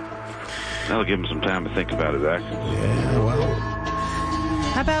 That'll give him some time to think about his actions. Yeah, well.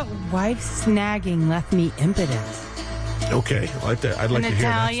 How about wife snagging left me impotent? Okay, I'd like to hear that. An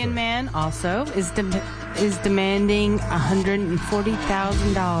Italian man also is demanding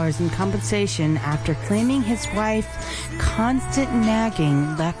 $140,000 in compensation after claiming his wife's constant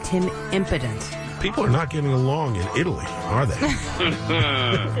nagging left him impotent. People are not getting along in Italy, are they?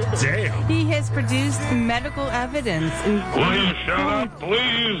 Damn. He has produced medical evidence in Will you shut up,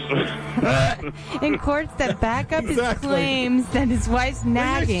 please? in courts that back up his claims that his wife's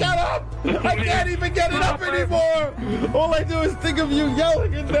nagging. Shut up! I can't even get it up anymore! All I do is think of you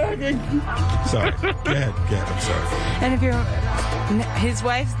yelling and nagging. Sorry. Go ahead. I'm sorry. And if his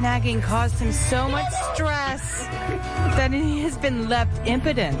wife's nagging caused him so much stress that he has been left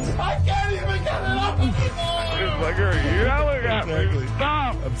impotent. I can't even get it up anymore! It's like you're yelling at me.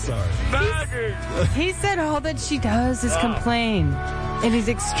 Stop! I'm sorry. Nagging! He said all that she does is complain. It is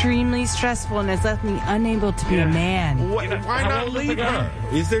extremely stressful and has left me unable to be a man. Why not leave her?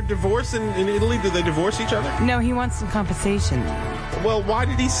 Is there divorce in Italy? Do they divorce each other? No, he wants some compensation. Well, why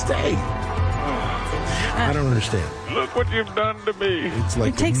did he stay? I don't understand. Look what you've done to me. It's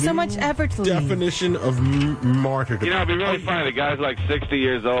like it takes so much effort to leave. Definition of martyrdom. It'd be really funny. The guy's like 60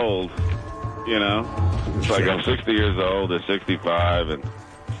 years old. It's like I'm 60 years old or 65, and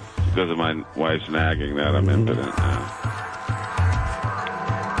because of my wife's nagging that I'm impotent now.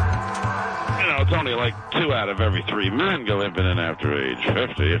 It's only like 2 out of every 3 men go impotent after age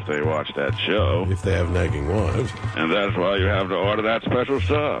 50 if they watch that show. If they have nagging wives. And that's why you have to order that special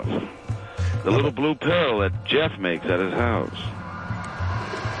stuff. The little blue pill that Jeff makes at his house.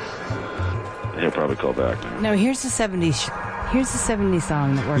 He'll probably call back now. No, here's the 70s. Here's the 70s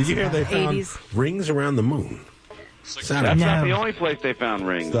song that works. Did you hear they found 80s? rings around the moon? That's not the only place they found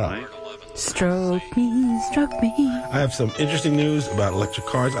rings, right? Stroke me. I have some interesting news about electric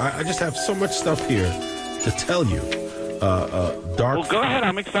cars. I just have so much stuff here to tell you. Well, go ahead.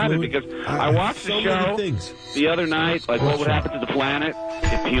 I'm excited because I watched the show the other night. Like, what would happen to the planet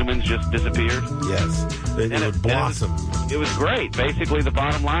if humans just disappeared? Yes. They would blossom. It was great. Basically, the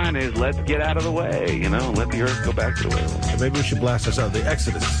bottom line is let's get out of the way, let the Earth go back to the way it was. Maybe we should blast ourselves. The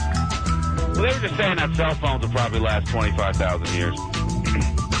Exodus. Well, they were just saying that cell phones will probably last 25,000 years.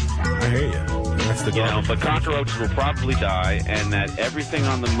 I hear you. That's the but cockroaches will probably die, and that everything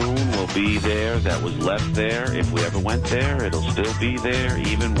on the moon will be there that was left there. If we ever went there, it'll still be there,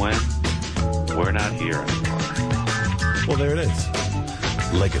 even when we're not here anymore. Well, there it is.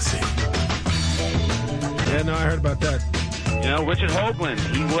 Legacy. Yeah, no, I heard about that. Richard Hoagland,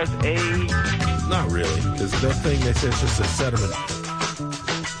 he was Not really, because that thing, they say it's just a sediment.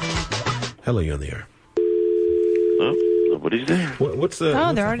 Hello, you on the air. Oh, nobody's there. What's the...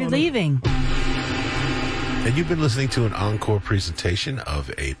 Oh, they're already leaving. And you've been listening to an encore presentation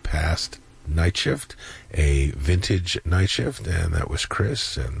of a past Night Shift, a vintage Night Shift, and that was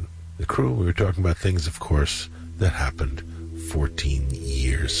Chris and the crew. We were talking about things, of course, that happened 14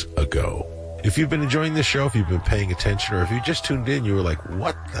 years ago. If you've been enjoying this show, if you've been paying attention, or if you just tuned in, you were like,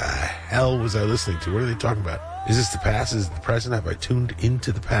 what the hell was I listening to? What are they talking about? Is this the past? Is it the present? Have I tuned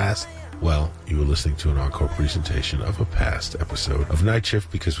into the past? Well, you were listening to an encore presentation of a past episode of Night Shift,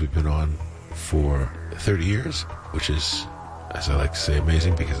 because we've been on for 30 years, which is, as I like to say,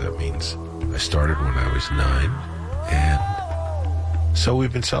 amazing, because that means I started when I was 9, and so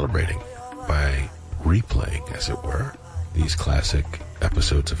we've been celebrating by replaying, as it were, these classic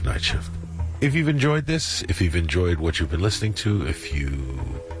episodes of Night Shift. If you've enjoyed this, if you've enjoyed what you've been listening to, if you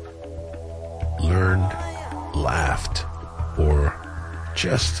learned, laughed, or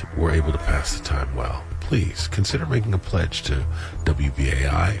just were able to pass the time well, please consider making a pledge to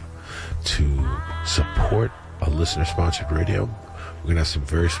WBAI to support a listener-sponsored radio. We're going to have some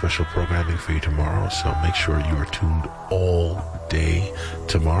very special programming for you tomorrow, so make sure you are tuned all day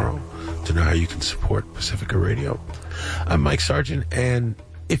tomorrow to know how you can support Pacifica Radio. I'm Mike Sargent, and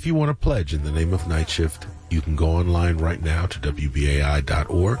if you want to pledge in the name of Night Shift, you can go online right now to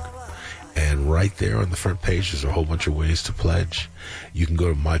WBAI.org, and right there on the front page, there's a whole bunch of ways to pledge. You can go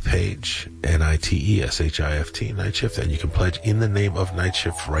to my page, NITESHIFT, Night Shift, and you can pledge in the name of Night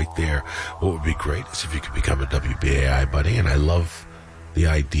Shift right there. What would be great is if you could become a WBAI buddy, and I love the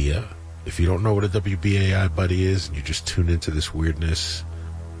idea. If you don't know what a WBAI buddy is, and you just tune into this weirdness,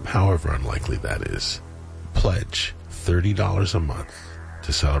 however unlikely that is, pledge $30 a month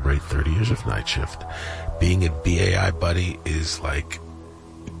to celebrate 30 years of Night Shift. Being a BAI buddy is like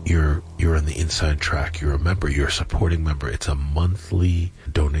you're on the inside track. You're a member. You're a supporting member. It's a monthly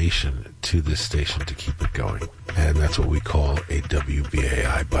donation to this station to keep it going. And that's what we call a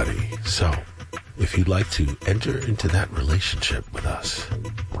WBAI buddy. So if you'd like to enter into that relationship with us,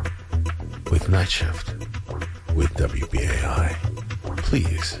 with Night Shift, with WBAI,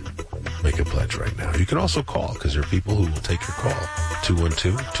 please make a pledge right now. You can also call, because there are people who will take your call.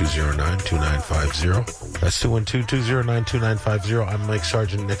 212-209-2950. That's 212-209-2950. I'm Mike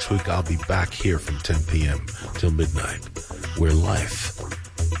Sargent. Next week I'll be back here from 10 p.m. till midnight, where life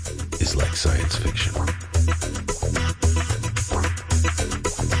is like science fiction.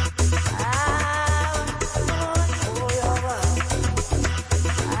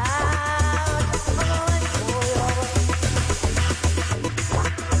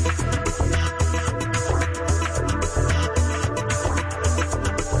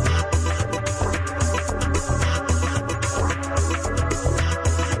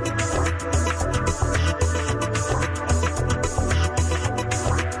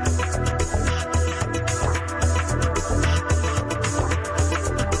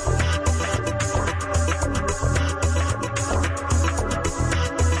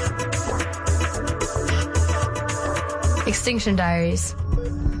 Extinction Diaries.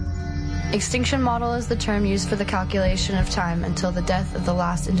 Extinction model is the term used for the calculation of time until the death of the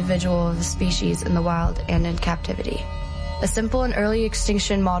last individual of a species in the wild and in captivity. A simple and early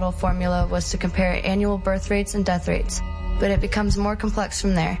extinction model formula was to compare annual birth rates and death rates, but it becomes more complex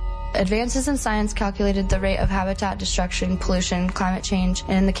from there. Advances in science calculated the rate of habitat destruction, pollution, climate change,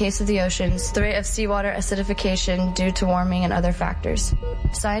 and in the case of the oceans, the rate of seawater acidification due to warming and other factors.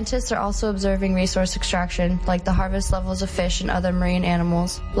 Scientists are also observing resource extraction, like the harvest levels of fish and other marine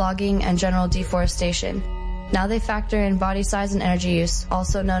animals, logging, and general deforestation. Now they factor in body size and energy use,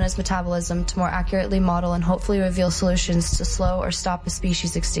 also known as metabolism, to more accurately model and hopefully reveal solutions to slow or stop a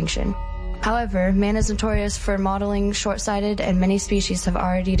species extinction. However, man is notorious for modeling short-sighted, and many species have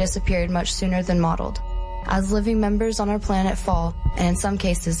already disappeared much sooner than modeled. As living members on our planet fall, and in some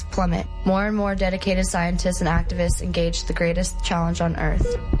cases plummet, more and more dedicated scientists and activists engage the greatest challenge on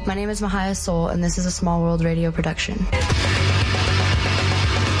Earth. My name is Mahaya Soul, and this is a Small World radio production.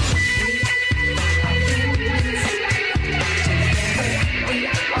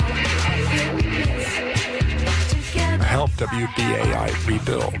 Help WBAI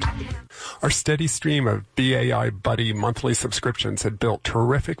rebuild. Our steady stream of BAI Buddy monthly subscriptions had built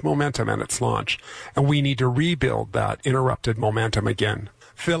terrific momentum at its launch, and we need to rebuild that interrupted momentum again.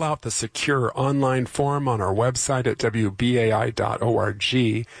 Fill out the secure online form on our website at WBAI.org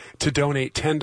to donate $10